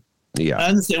saying. Yeah, I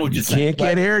understand what you're saying. You can't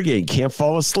get arrogant. You can't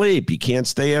fall asleep. You can't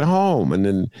stay at home. And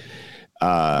then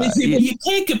You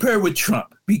can't compare with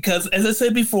Trump because, as I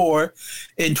said before,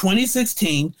 in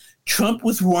 2016, Trump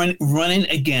was running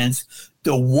against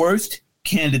the worst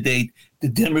candidate the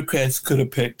Democrats could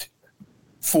have picked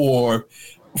for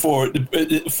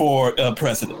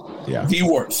president. Yeah. The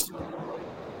worst.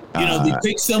 They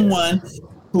picked someone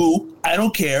who, I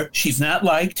don't care, she's not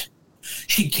liked.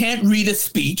 She can't read a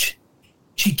speech.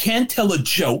 She can't tell a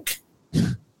joke.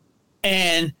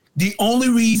 And the only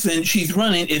reason she's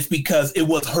running is because it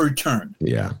was her turn.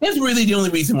 Yeah. That's really the only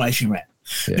reason why she ran.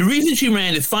 Yeah. The reason she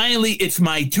ran is finally it's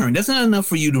my turn. That's not enough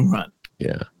for you to run.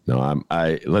 Yeah. No,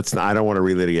 I don't want to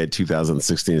relitigate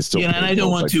 2016. It's still and I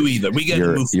don't want to either. We got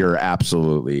to move. You're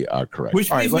absolutely correct. Which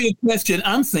brings me a question.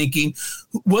 I'm thinking,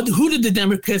 who did the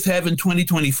Democrats have in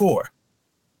 2024?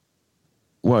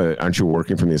 Well, aren't you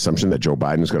working from the assumption that Joe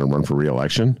Biden is going to run for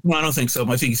re-election? No, I don't think so.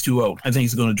 I think he's too old. I think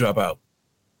he's going to drop out.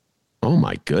 Oh,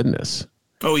 my goodness.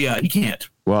 Oh, yeah, he can't.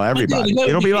 Well, everybody.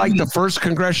 It'll be like the first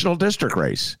congressional district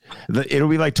race. It'll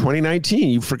be like 2019.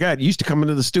 You forgot. You used to come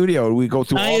into the studio and we go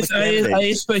through all the candidates. I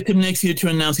expect him next year to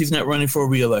announce he's not running for a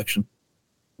re-election.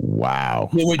 Wow.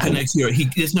 We'll wait till next year.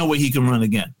 There's no way he can run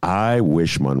again. I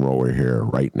wish Monroe were here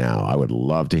right now. I would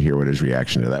love to hear what his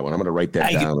reaction to that one. I'm going to write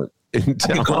that down. No,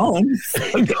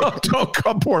 don't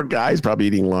come. Poor guy. He's probably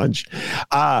eating lunch.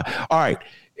 All right.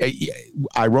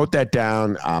 I wrote that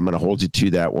down. I'm going to hold you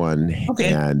to that one.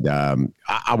 Okay. And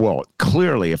well,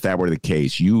 clearly, if that were the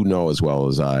case, you know as well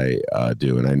as I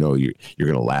do, and I know you're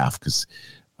going to laugh because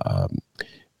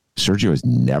Sergio has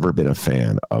never been a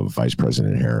fan of Vice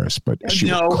President Harris, but he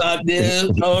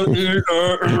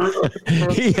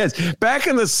has. Back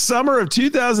in the summer of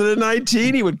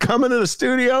 2019, he would come into the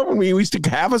studio when we used to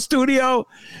have a studio.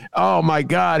 Oh my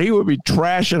God, he would be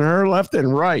trashing her left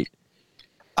and right.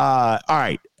 All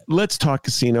right. Let's talk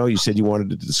casino. You said you wanted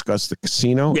to discuss the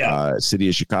casino, City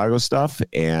of Chicago stuff.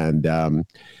 And,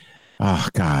 oh,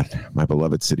 God, my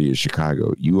beloved City of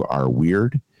Chicago, you are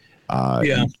weird.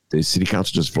 The city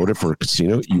council just voted for a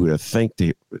casino. You would think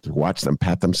to watch them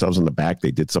pat themselves on the back,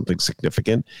 they did something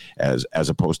significant as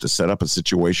opposed to set up a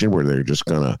situation where they're just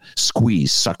going to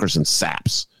squeeze suckers and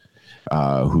saps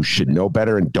who should know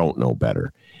better and don't know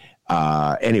better.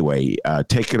 Anyway,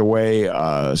 take it away,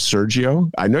 Sergio.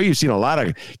 I know you've seen a lot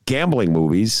of gambling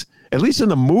movies. At least in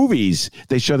the movies,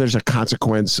 they show there's a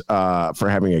consequence for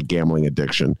having a gambling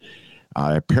addiction.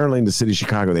 Apparently in the city of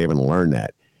Chicago, they haven't learned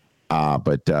that.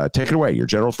 But take it away. Your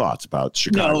general thoughts about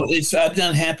Chicago. No, I'm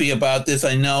not happy about this.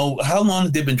 I know. How long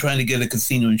have they been trying to get a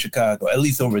casino in Chicago? At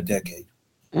least over a decade.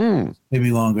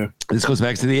 Maybe longer. This goes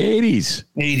back to the 80s.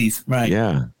 80s, right.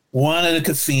 Yeah. Wanted a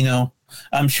casino.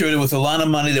 I'm sure there was a lot of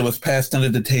money that was passed under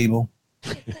the table.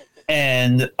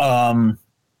 And finally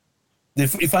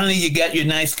you got your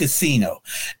nice casino.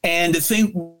 And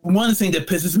one thing that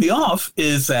pisses me off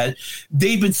is that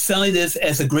they've been selling this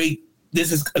as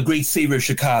this is a great savior of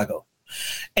Chicago.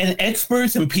 And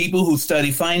experts and people who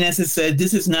study finances said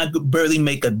this is not barely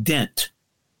make a dent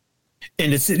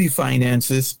in the city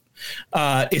finances.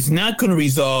 It's not going to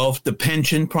resolve the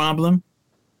pension problem,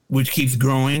 which keeps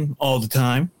growing all the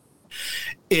time.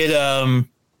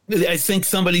 I think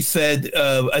somebody said,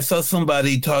 I saw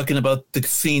somebody talking about the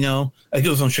casino. I think it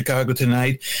was on Chicago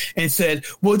Tonight, and said,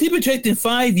 well, they project in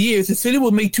 5 years, the city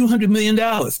will make $200 million.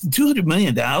 $200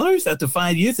 million after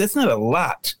 5 years? That's not a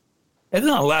lot. That's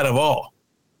not a lot at all.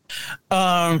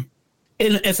 And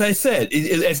as I said,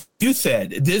 as you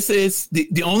said, this is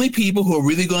the only people who are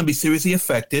really going to be seriously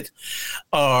affected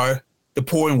are the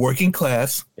poor and working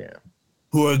class,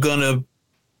 who are going to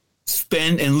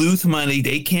spend and lose money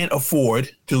they can't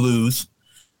afford to lose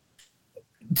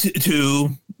to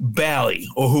Bally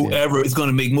or whoever is going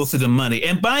to make most of the money.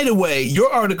 And by the way, your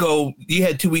article you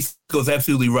had 2 weeks ago is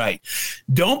absolutely right.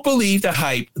 Don't believe the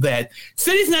hype that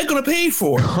city's not going to pay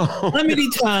for it. How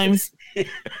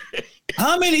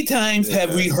many times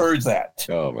have we heard that?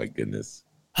 Oh my goodness.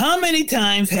 How many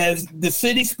times has the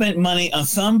city spent money on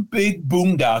some big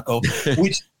boondoggle,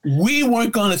 which we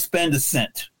weren't going to spend a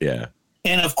cent? Yeah.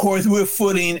 And of course, we're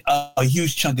footing a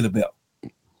huge chunk of the bill.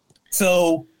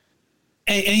 So,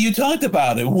 and you talked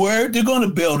about it, where they're going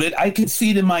to build it. I can see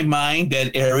it in my mind,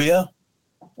 that area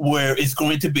where it's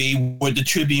going to be, where the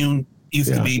Tribune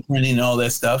used to be printing all that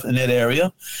stuff in that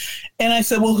area. And I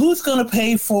said, well, who's going to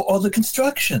pay for all the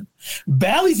construction?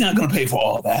 Bally's not going to pay for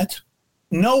all that.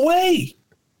 No way.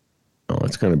 Oh,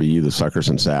 it's going to be you, the suckers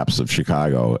and saps of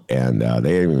Chicago, and they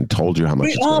haven't even told you how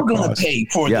much. We're all going to pay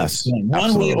for this thing,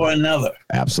 one way or another.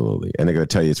 Absolutely, and they're going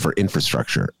to tell you it's for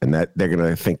infrastructure, and that they're going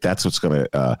to think that's what's going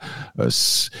to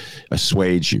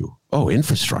assuage you. Oh,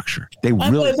 infrastructure! They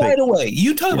really. By the way,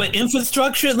 you talk about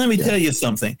infrastructure. Let me tell you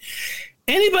something.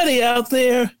 Anybody out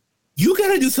there you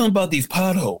got to do something about these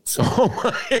potholes. Oh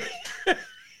my.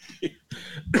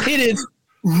 It is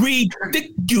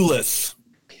ridiculous.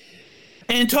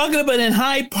 And talking about in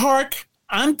Hyde Park,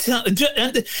 I'm telling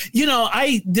you know,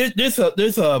 there's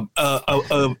a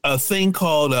thing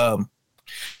called a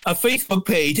Facebook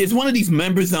page. It's one of these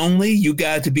members only. You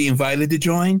got to be invited to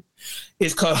join.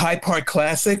 It's called Hyde Park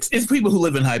Classics. It's people who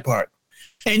live in Hyde Park,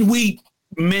 and we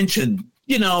mentioned,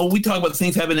 you know, we talk about the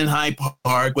things happening in Hyde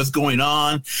Park, what's going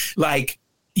on. Like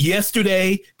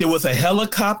yesterday, there was a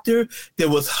helicopter that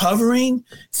was hovering.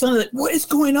 So like, what is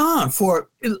going on for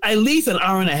at least an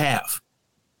hour and a half?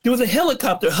 There was a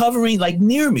helicopter hovering like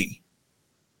near me.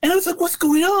 And I was like, what's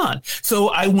going on? So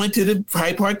I went to the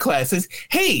Hyde Park Classics.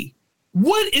 Hey,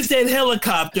 what is that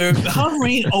helicopter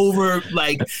hovering over,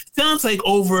 like, sounds like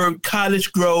over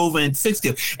Cottage Grove and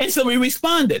 60th? And somebody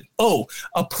responded, oh,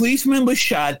 a policeman was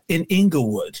shot in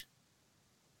Inglewood.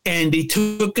 And they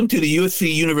took him to the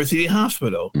USC University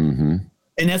Hospital. Mm-hmm.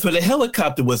 And that's where the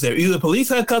helicopter was there. Either a police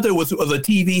helicopter or was a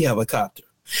TV helicopter.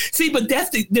 See, but that's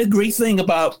the great thing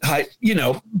about, you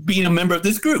know, being a member of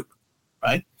this group,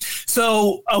 right?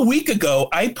 So a week ago,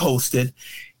 I posted,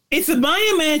 it's in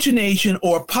my imagination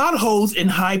or potholes in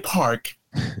Hyde Park,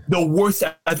 the worst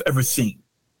I've ever seen.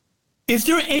 Is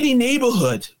there any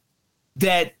neighborhood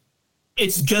that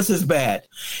it's just as bad?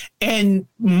 And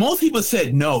most people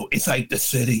said, no, it's like the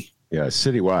city. Yeah,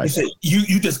 citywide. Said,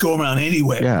 you just go around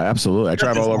anywhere. Yeah, absolutely. I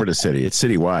drive all over the city. It's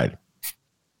citywide.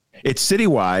 It's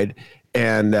citywide.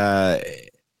 And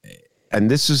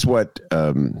this is what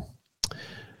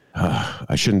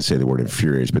I shouldn't say the word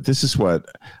infuriates, but this is what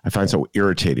I find so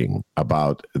irritating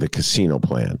about the casino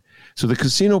plan. So the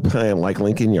casino plan, like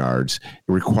Lincoln Yards,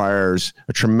 requires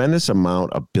a tremendous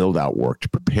amount of build out work to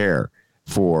prepare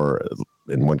for,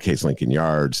 in one case, Lincoln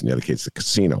Yards, in the other case, the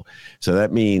casino. So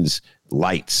that means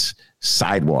lights,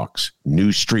 sidewalks,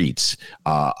 new streets,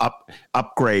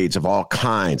 upgrades of all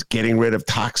kinds, getting rid of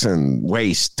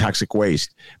toxic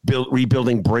waste,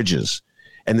 rebuilding bridges.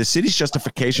 And the city's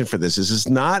justification for this is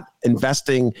not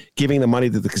investing, giving the money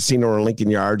to the casino or Lincoln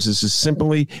Yards. This is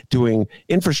simply doing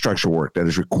infrastructure work that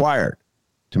is required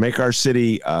to make our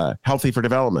city healthy for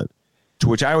development. To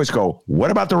which I always go,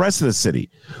 what about the rest of the city?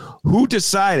 Who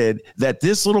decided that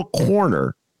this little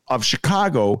corner of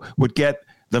Chicago would get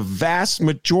the vast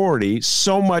majority,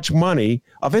 so much money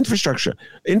of infrastructure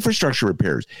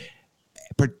repairs,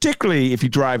 particularly if you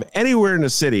drive anywhere in the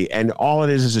city and all it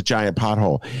is a giant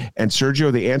pothole? And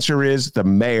Sergio, the answer is the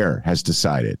mayor has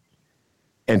decided.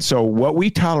 And so what we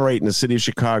tolerate in the city of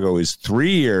Chicago is 3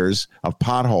 years of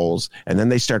potholes, and then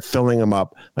they start filling them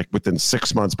up like within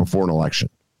 6 months before an election.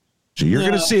 So you're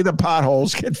going to see the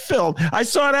potholes get filled. I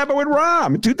saw it happen with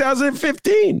Rahm in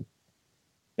 2015.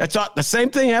 That's the same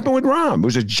thing happened with Rahm. It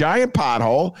was a giant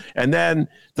pothole, and then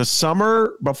the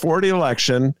summer before the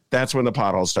election, that's when the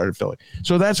potholes started filling.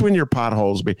 So that's when your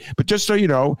potholes be. But just so you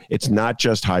know, it's not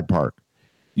just Hyde Park.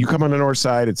 You come on the north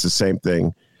side, it's the same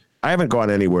thing. I haven't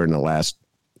gone anywhere in the last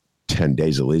 10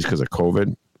 days at least because of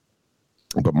COVID.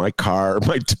 But my car,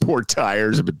 my poor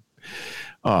tires have been,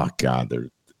 oh, God, they're.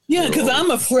 Yeah, because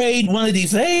I'm afraid one of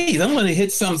these days I'm going to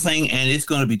hit something and it's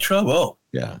going to be trouble.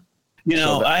 Yeah. You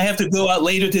know, I have to go out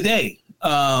later today.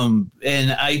 And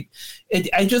I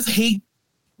just hate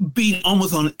being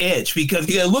almost on edge because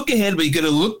you got to look ahead, but you got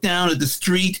to look down at the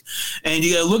street and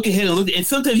you got to look ahead and look. And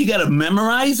sometimes you got to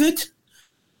memorize it.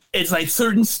 It's like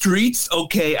certain streets.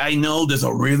 Okay, I know there's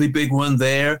a really big one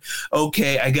there.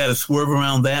 Okay, I got to swerve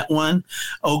around that one.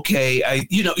 Okay,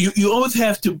 you always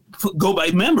have to go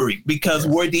by memory because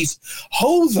where these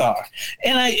holes are.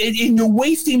 And you're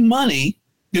wasting money.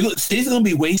 The city's going to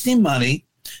be wasting money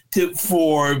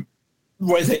for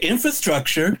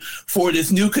infrastructure for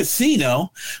this new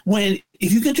casino when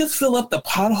if you can just fill up the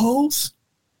potholes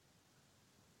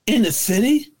in the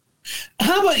city,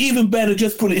 how about even better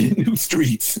just put it in new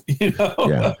streets, you know?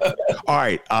 Yeah. All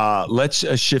right. Let's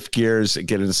shift gears and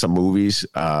get into some movies.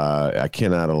 I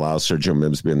cannot allow Sergio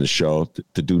Mims to be on the show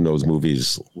to do those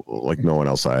movies like no one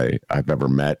else I've ever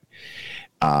met.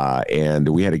 And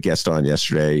we had a guest on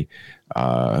yesterday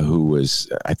who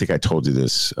was, I think I told you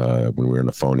this when we were on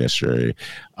the phone yesterday,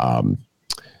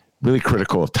 really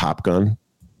critical of Top Gun.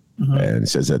 Mm-hmm. And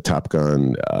says that Top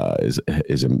Gun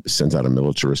sends out a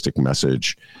militaristic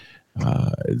message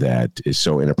that is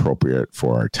so inappropriate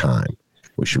for our time.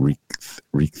 We should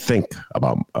rethink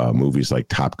about movies like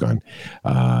Top Gun.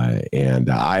 And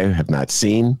I have not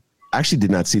seen, actually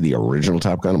did not see the original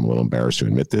Top Gun. I'm a little embarrassed to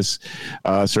admit this,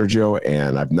 Sergio,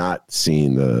 and I've not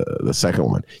seen the second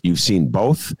one. You've seen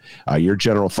both. Your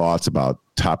general thoughts about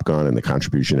Top Gun and the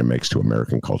contribution it makes to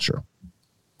American culture.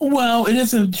 Well,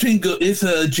 it's a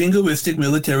jingoistic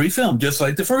military film, just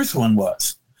like the first one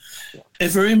was.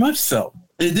 And very much so.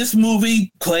 This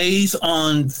movie plays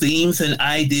on themes and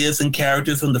ideas and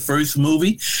characters from the first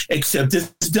movie, except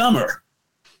it's dumber.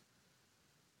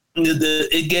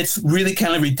 It gets really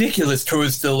kind of ridiculous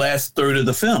towards the last third of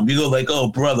the film. You go like, oh,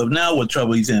 brother, now what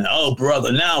trouble he's in? Oh,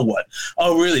 brother, now what?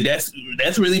 Oh, really? That's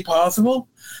really possible?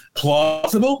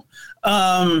 Plausible?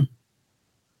 Yeah.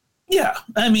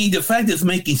 I mean, the fact that it's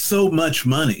making so much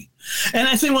money. And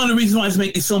I think one of the reasons why it's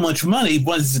making so much money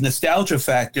was the nostalgia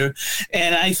factor.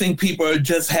 And I think people are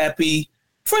just happy.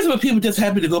 First of all, people are just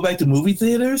happy to go back to movie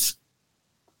theaters.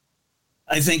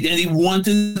 I think that he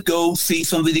wanted to go see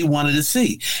something he wanted to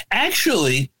see.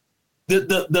 Actually,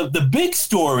 the big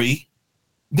story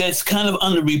that's kind of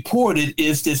underreported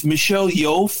is this Michelle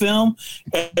Yeoh film,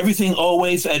 Everything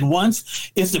Always at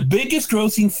Once. It's the biggest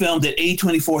grossing film that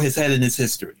A24 has had in its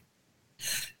history.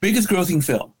 Biggest grossing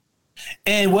film.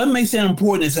 And what makes that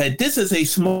important is that this is a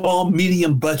small,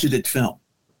 medium budgeted film.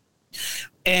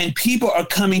 And people are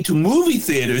coming to movie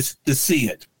theaters to see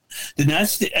it.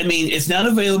 It's not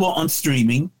available on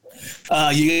streaming.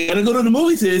 You got to go to the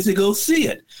movie theaters to go see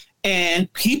it.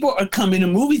 And people are coming to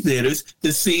movie theaters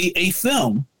to see a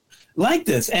film like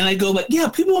this. And I go like, yeah,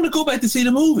 people want to go back to see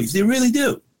the movies. They really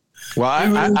do. Well,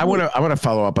 I want to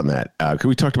follow up on that because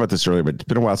we talked about this earlier, but it's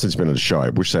been a while since it's been on the show. I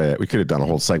wish we could have done a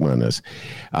whole segment on this.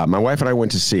 My wife and I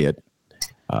went to see it.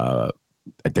 I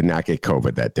did not get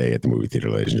COVID that day at the movie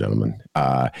theater, ladies and gentlemen.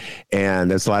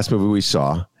 And that's the last movie we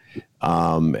saw.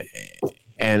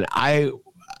 And I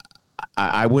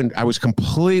was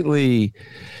completely.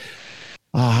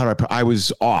 I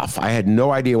was off. I had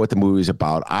no idea what the movie was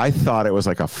about. I thought it was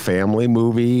like a family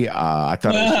movie. I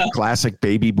thought it was a classic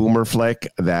baby boomer flick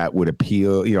that would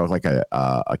appeal, like a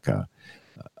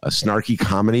snarky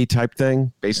comedy type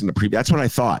thing based on the previous. That's what I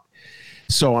thought.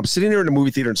 So I'm sitting there in the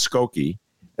movie theater in Skokie.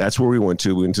 That's where we went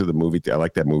to. We went to the movie. I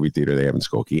like that movie theater they have in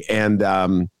Skokie. And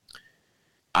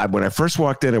when I first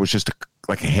walked in, it was just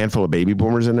like a handful of baby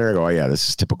boomers in there. I go, oh yeah, this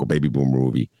is typical baby boomer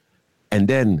movie. And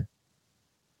then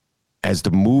as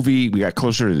the movie, we got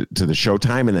closer to the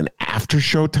showtime, and then after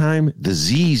showtime, the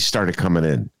Z's started coming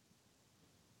in.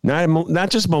 Not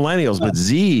just millennials, but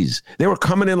Z's. They were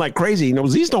coming in like crazy.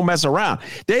 Z's don't mess around.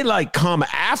 They like come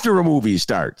after a movie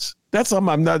starts. That's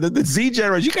something I'm not. The Z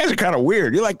generation, you guys are kind of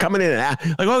weird. You're like coming in and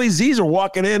like all these Z's are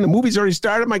walking in. The movie's already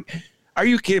started. I'm like, are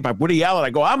you kidding? Like, what are you yelling? I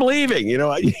go, I'm leaving.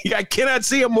 I cannot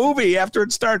see a movie after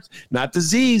it starts. Not the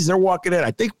Z's. They're walking in.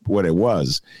 I think what it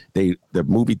was, the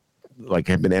movie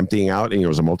had been emptying out, and it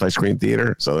was a multi-screen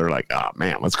theater. So they're like, oh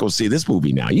man, let's go see this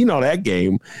movie now. You know that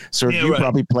game. So you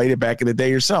probably played it back in the day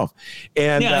yourself.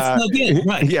 And I snuck in.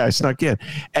 Right. Yeah, I snuck in.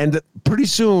 And pretty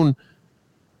soon,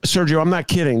 Sergio, I'm not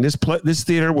kidding. This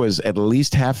theater was at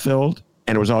least half filled,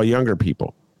 and it was all younger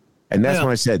people. And that's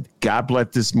when I said, God bless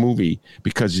this movie,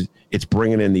 because it's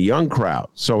bringing in the young crowd.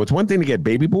 So it's one thing to get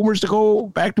baby boomers to go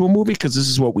back to a movie because this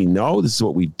is what we know. This is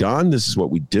what we've done. This is what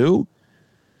we do.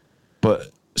 But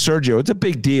Sergio, it's a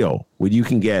big deal when you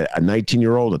can get a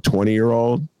 19-year-old, a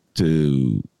 20-year-old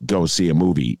to go see a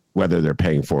movie, whether they're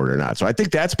paying for it or not. So I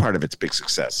think that's part of its big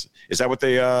success. Is that what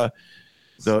the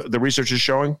research is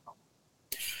showing?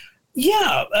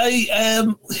 Yeah,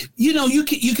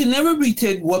 you can never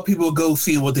predict what people go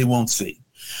see and what they won't see.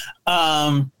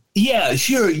 Yeah,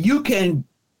 sure, you can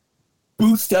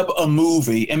boost up a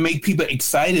movie and make people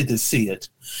excited to see it,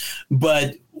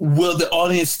 but will the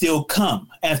audience still come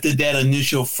after that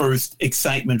initial first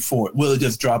excitement for it? Will it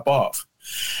just drop off?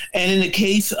 And in the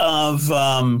case of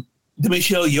the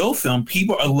Michelle Yeoh film,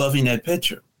 people are loving that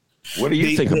picture. What do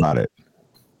you think about it?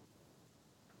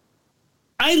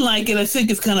 I like it. I think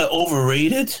it's kind of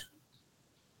overrated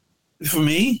for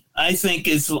me. I think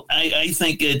it's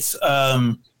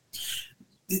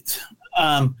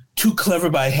too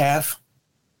clever by half,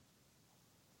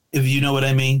 if you know what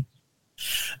I mean.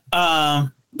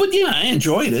 But yeah, I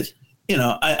enjoyed it.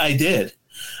 I did.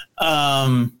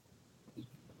 I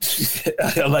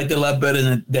liked it a lot better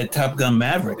than that Top Gun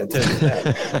Maverick, I tell you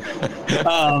that.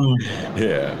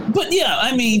 Yeah. But yeah,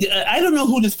 I mean, I don't know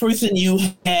who this person you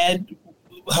had,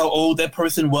 how old that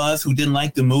person was who didn't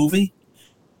like the movie.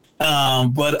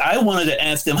 But I wanted to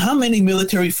ask them, how many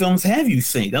military films have you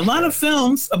seen? A lot of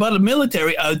films about the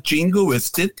military are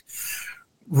jingoistic,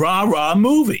 rah-rah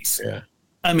movies. Yeah.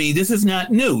 I mean, this is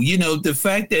not new. The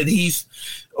fact that he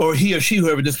or she,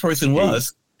 whoever this person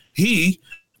was, he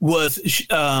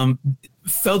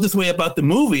felt this way about the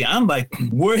movie. I'm like,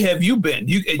 where have you been?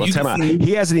 He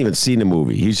hasn't even seen the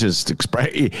movie. He's just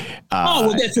forget it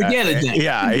then.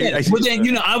 Yeah. Well,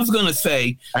 then, I was going to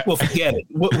say, well, forget it.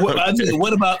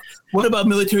 What about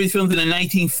military films in the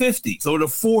 1950s or the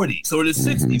 40s or the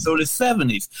 60s or the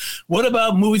 70s? What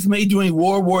about movies made during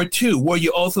World War II, where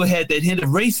you also had that hint of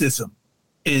racism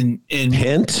in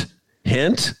Hint?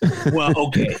 Well,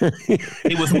 okay.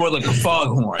 It was more like a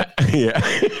foghorn. Yeah.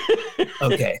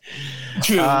 Okay.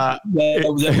 True. That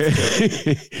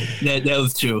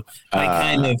was true. I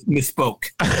kind of misspoke.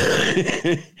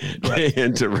 Right.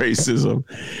 Into racism.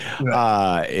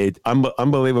 Right.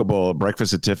 Unbelievable.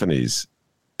 Breakfast at Tiffany's.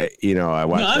 I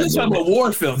watched. No, I'm just talking about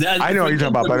war films. I know what you're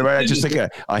talking about, but I just think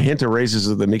a hint of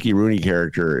racism of the Mickey Rooney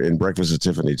character in Breakfast at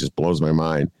Tiffany just blows my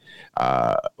mind.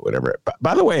 Whatever.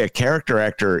 By the way, a character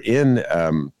actor in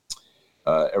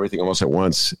Everything Almost at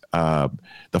Once,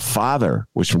 the father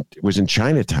was in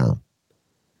Chinatown.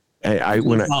 I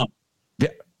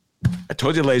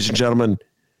told you, ladies and gentlemen,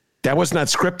 that was not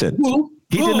scripted.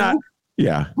 He did not.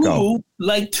 Yeah. Who,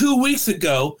 like 2 weeks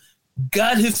ago,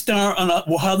 got his star on a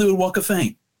Hollywood Walk of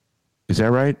Fame. Is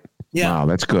that right? Yeah. Wow,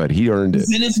 that's good. He earned it.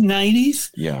 He's in his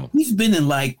 90s. Yeah. He's been in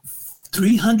like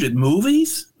 300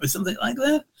 movies or something like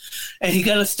that. And he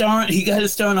got a star. He got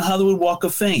his star on the Hollywood Walk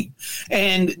of Fame.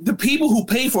 And the people who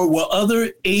paid for it were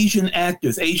other Asian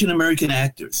actors, Asian American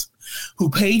actors, who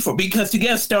paid for it. Because to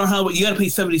get a star in Hollywood, you got to pay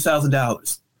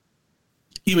 $70,000.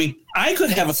 You mean I could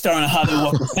have a star on the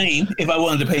Hollywood Walk of Fame if I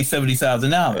wanted to pay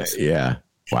 $70,000? Yeah.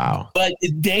 Wow. But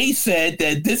they said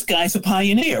that this guy's a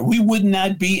pioneer. We would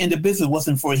not be in the business if it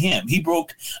wasn't for him. He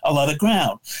broke a lot of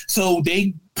ground. So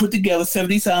they put together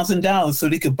 $70,000 so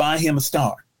they could buy him a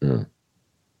star. Mm.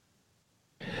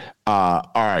 All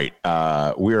right.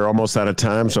 We are almost out of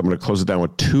time, so I'm going to close it down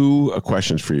with two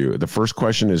questions for you. The first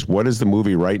question is, what is the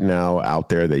movie right now out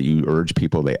there that you urge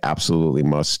people they absolutely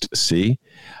must see?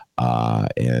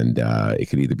 And it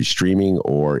could either be streaming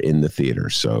or in the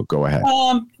theater. So go ahead.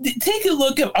 Take a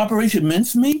look at Operation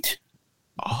Mincemeat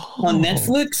on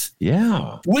Netflix.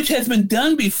 Yeah. Which has been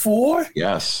done before.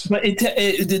 Yes. But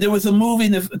there was a movie,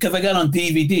 because I got on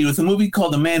DVD, it was a movie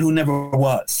called The Man Who Never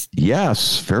Was.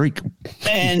 Yes. Very.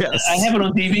 And yes. I have it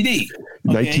on DVD.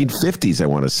 Okay? 1950s, I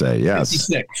want to say. Yes.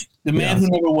 56. The Man Who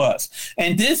Never Was.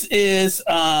 And this is...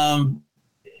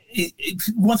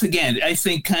 once again, I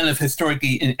think kind of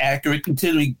historically inaccurate,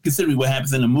 considering what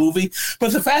happens in the movie. But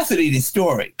it's a fascinating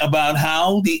story about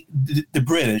how the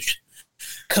British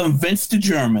convinced the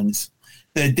Germans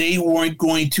that they weren't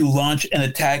going to launch an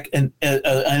attack, an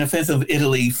offensive of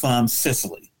Italy from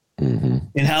Sicily. Mm-hmm.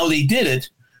 And how they did it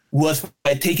was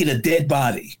by taking a dead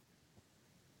body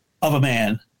of a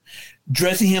man,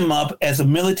 dressing him up as a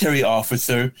military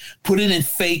officer, put it in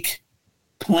fake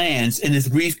plans in his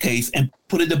briefcase, and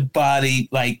put the body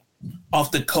like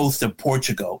off the coast of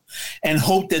Portugal, and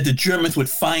hope that the Germans would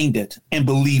find it and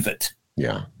believe it.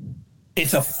 Yeah.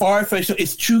 It's a far-fetched,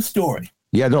 it's true story.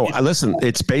 Yeah, no, listen,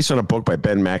 it's based on a book by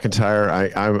Ben McIntyre. I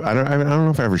don't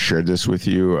know if I ever shared this with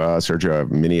you, Sergio. I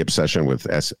have a mini obsession with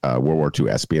World War II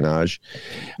espionage.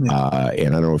 Yeah. And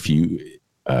I don't know if you,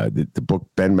 the book,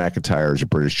 Ben McIntyre is a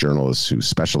British journalist who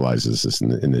specializes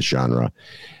in this genre.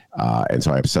 And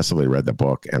so I obsessively read the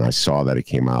book, and I saw that it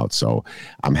came out. So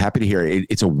I'm happy to hear it.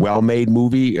 It's a well-made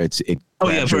movie.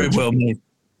 Very well made.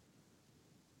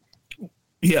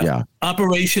 Yeah.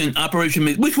 Operation,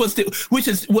 which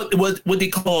is what they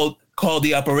called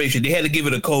the operation. They had to give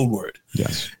it a code word.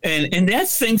 Yes. And that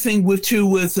same thing with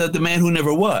The Man Who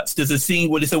Never Was. There's a scene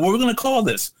where they said, "What we're going to call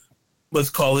this? Let's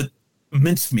call it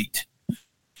mincemeat."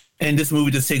 And this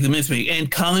movie just takes the mincemeat. And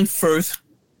Colin Firth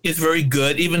is very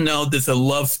good, even though there's a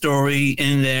love story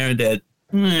in there that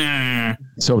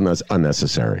so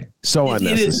unnecessary. So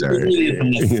unnecessary. It is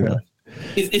unnecessary.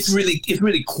 It's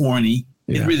really corny.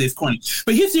 Yeah. It really is corny.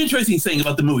 But here's the interesting thing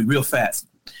about the movie, real fast.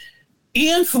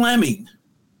 Ian Fleming,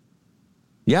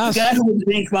 yes, the guy who wrote the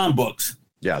James Bond books,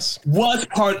 yes, was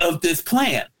part of this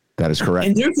plan. That is correct.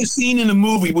 And there's a scene in the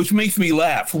movie which makes me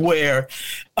laugh where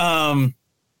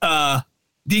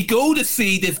they go to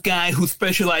see this guy who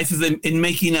specializes in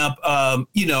making up,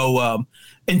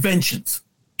 inventions,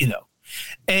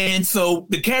 And so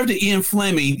the character Ian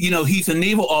Fleming, he's a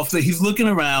naval officer. He's looking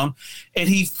around and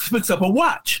he picks up a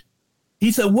watch.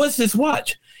 He said, "What's this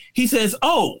watch?" He says,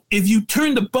 "Oh, if you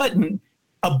turn the button,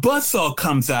 a buzzsaw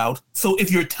comes out. So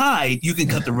if you're tied, you can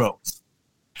cut the ropes."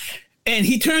 And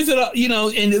he turns it up,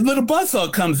 and the little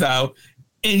buzzsaw comes out.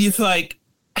 And he's like,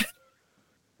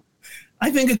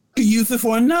 I think I could use it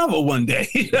for a novel one day.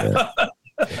 Yeah.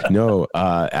 No,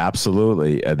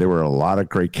 absolutely. There were a lot of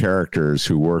great characters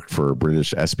who worked for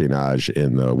British espionage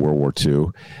in the World War II.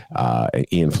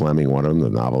 Ian Fleming, one of them, the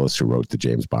novelist who wrote the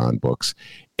James Bond books.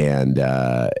 And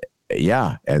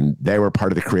and they were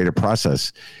part of the creative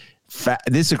process.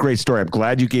 This is a great story. I'm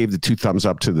glad you gave the 2 thumbs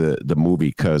up to the movie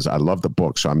because I love the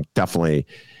book. So I'm definitely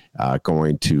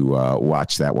going to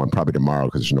watch that one probably tomorrow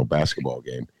because there's no basketball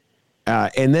game.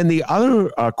 And then the other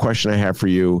question I have for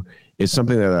you is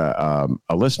something that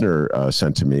a listener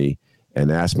sent to me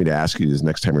and asked me to ask you this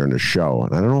next time you're on the show.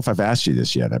 And I don't know if I've asked you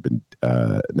this yet. I've been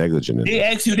negligent. They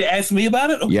asked you to ask me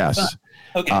about it? Okay, yes.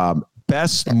 okay.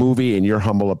 Best movie, in your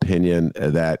humble opinion,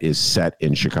 that is set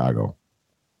in Chicago.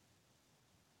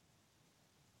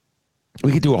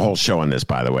 We could do a whole show on this,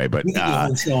 by the way, but you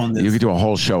could do a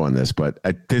whole show on this. But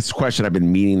this question I've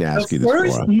been meaning to ask you this for. The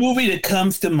first movie that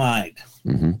comes to mind,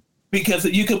 because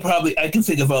I can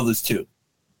think of others too.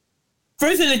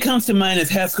 First thing that comes to mind is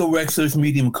Haskell Wexler's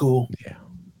Medium Cool. Yeah.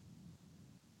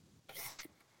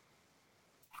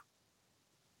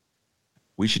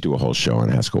 We should do a whole show on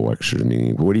Haskell Wexler. I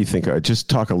mean, what do you think? Just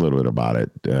talk a little bit about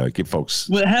it. Give folks.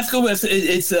 Well, Haskell Wexler,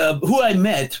 it's who I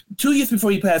met 2 years before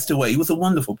he passed away. He was a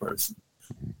wonderful person.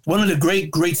 One of the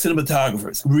great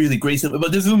cinematographers, really great.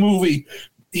 But this is a movie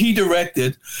he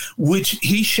directed, which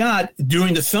he shot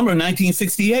during the summer of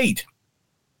 1968.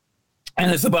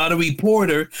 And it's about a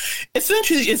reporter.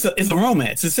 Essentially, it's a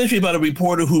romance. Essentially about a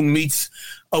reporter who meets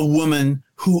a woman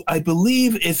who I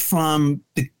believe is from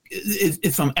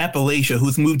from Appalachia,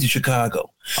 who's moved to Chicago.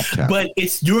 Okay. But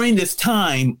it's during this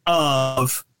time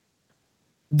of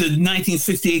the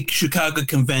 1968 Chicago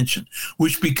Convention,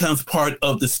 which becomes part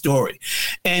of the story.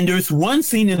 And there's one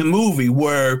scene in the movie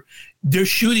where they're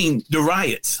shooting the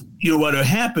riots, what are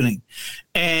happening.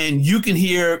 And you can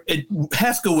hear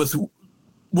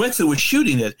Wexler was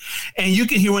shooting it, and you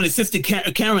can hear one assistant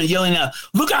Karen yelling out,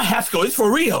 "Look out, Haskell! It's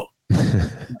for real!"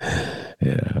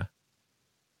 Yeah,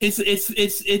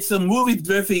 it's a movie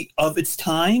very of its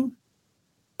time,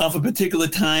 of a particular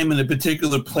time and a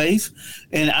particular place.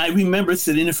 And I remember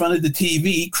sitting in front of the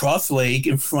TV, cross-legged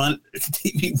in front of the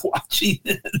TV, watching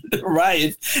the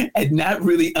riots and not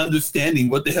really understanding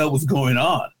what the hell was going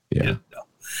on. Yeah.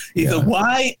 He said,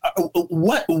 why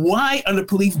are the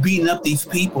police beating up these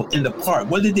people in the park?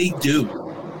 What did they do?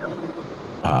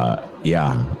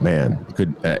 Yeah, man.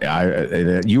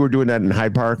 You were doing that in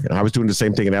Hyde Park, and I was doing the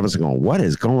same thing in Evanston going, what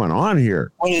is going on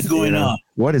here? What is going on?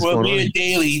 What is going on? Mayor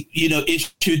Daley,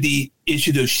 issued the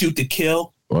shoot to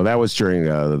kill. Well, that was during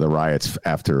the riots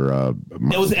after.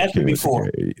 That was after before.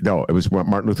 No, it was when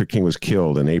Martin Luther King was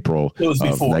killed in April of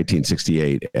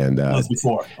 1968, and it was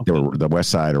before. Okay. The West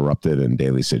Side erupted, and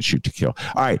Daley said, "Shoot to kill."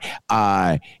 All right,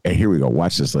 and here we go.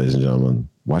 Watch this, ladies and gentlemen.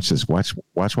 Watch this. Watch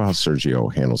how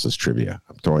Sergio handles this trivia.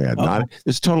 I'm throwing out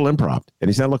this is total improv, and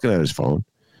he's not looking at his phone.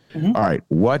 Mm-hmm. All right,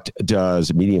 what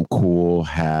does Medium Cool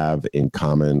have in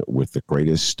common with the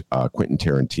greatest Quentin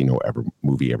Tarantino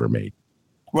movie ever made?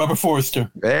 Robert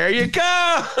Forster. There you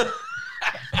go.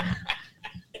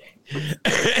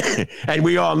 And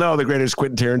we all know the greatest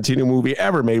Quentin Tarantino movie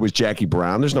ever made was Jackie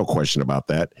Brown. There's no question about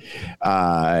that.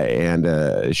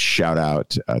 And shout out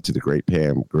to the great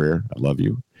Pam Grier. I love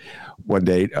you. One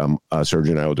day, Sergio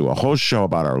and I will do a whole show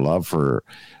about our love for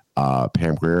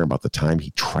Pam Grier, about the time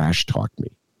he trash talked me.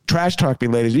 Trash talked me,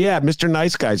 ladies. Yeah, Mr.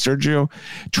 Nice Guy, Sergio,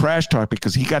 trash talked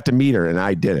because he got to meet her and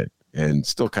I didn't. And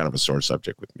still kind of a sore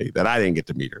subject with me that I didn't get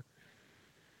to meet her.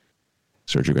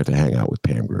 Sergio got to hang out with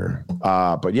Pam Grier.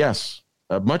 But yes,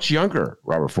 much younger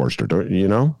Robert Forster, don't you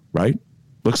know, right?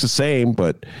 Looks the same,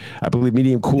 but I believe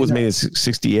Medium Cool was made in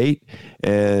 68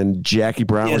 and Jackie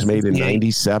Brown was made in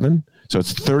 97. So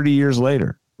it's 30 years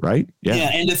later, right? Yeah,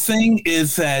 and the thing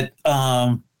is that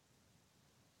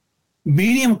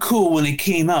Medium Cool, when it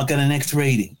came out, got an X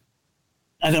rating.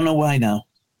 I don't know why now.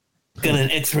 Got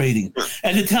an X rating.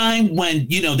 At the time when,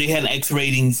 they had X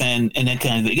ratings and that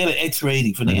kind of thing. Got an X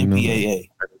rating for the MPAA.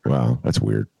 Wow, that's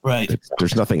weird. Right.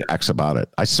 There's nothing X about it.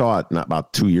 I saw it not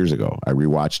about 2 years ago. I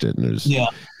rewatched it. And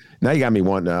now you got me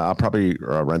wanting, I'll probably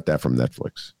rent that from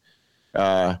Netflix.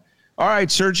 All right,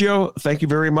 Sergio, thank you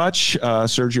very much.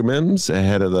 Sergio Mims,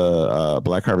 head of the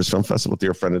Black Harvest Film Festival,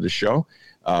 dear friend of the show.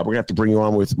 We're going to have to bring you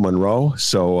on with Monroe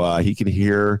so he can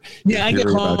hear. Yeah, I can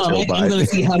call him. I'm going to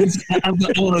see how he's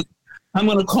I'm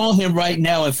going to call him right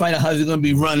now and find out how he's going to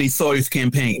be running Sawyer's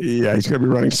campaign. Yeah, he's going to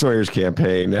be running Sawyer's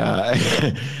campaign.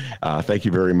 Thank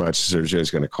you very much. Sergio's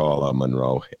going to call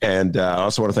Monroe. And I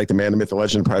also want to thank the man, the myth, the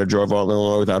legend, pride of joy of all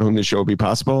Illinois, without whom this show would be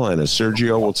possible. And as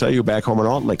Sergio will tell you back home in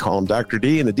Alton, they call him Dr.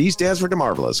 D, and the D stands for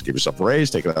DeMarvelous. Give yourself a raise,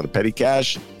 take it out of petty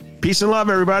cash. Peace and love,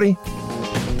 everybody.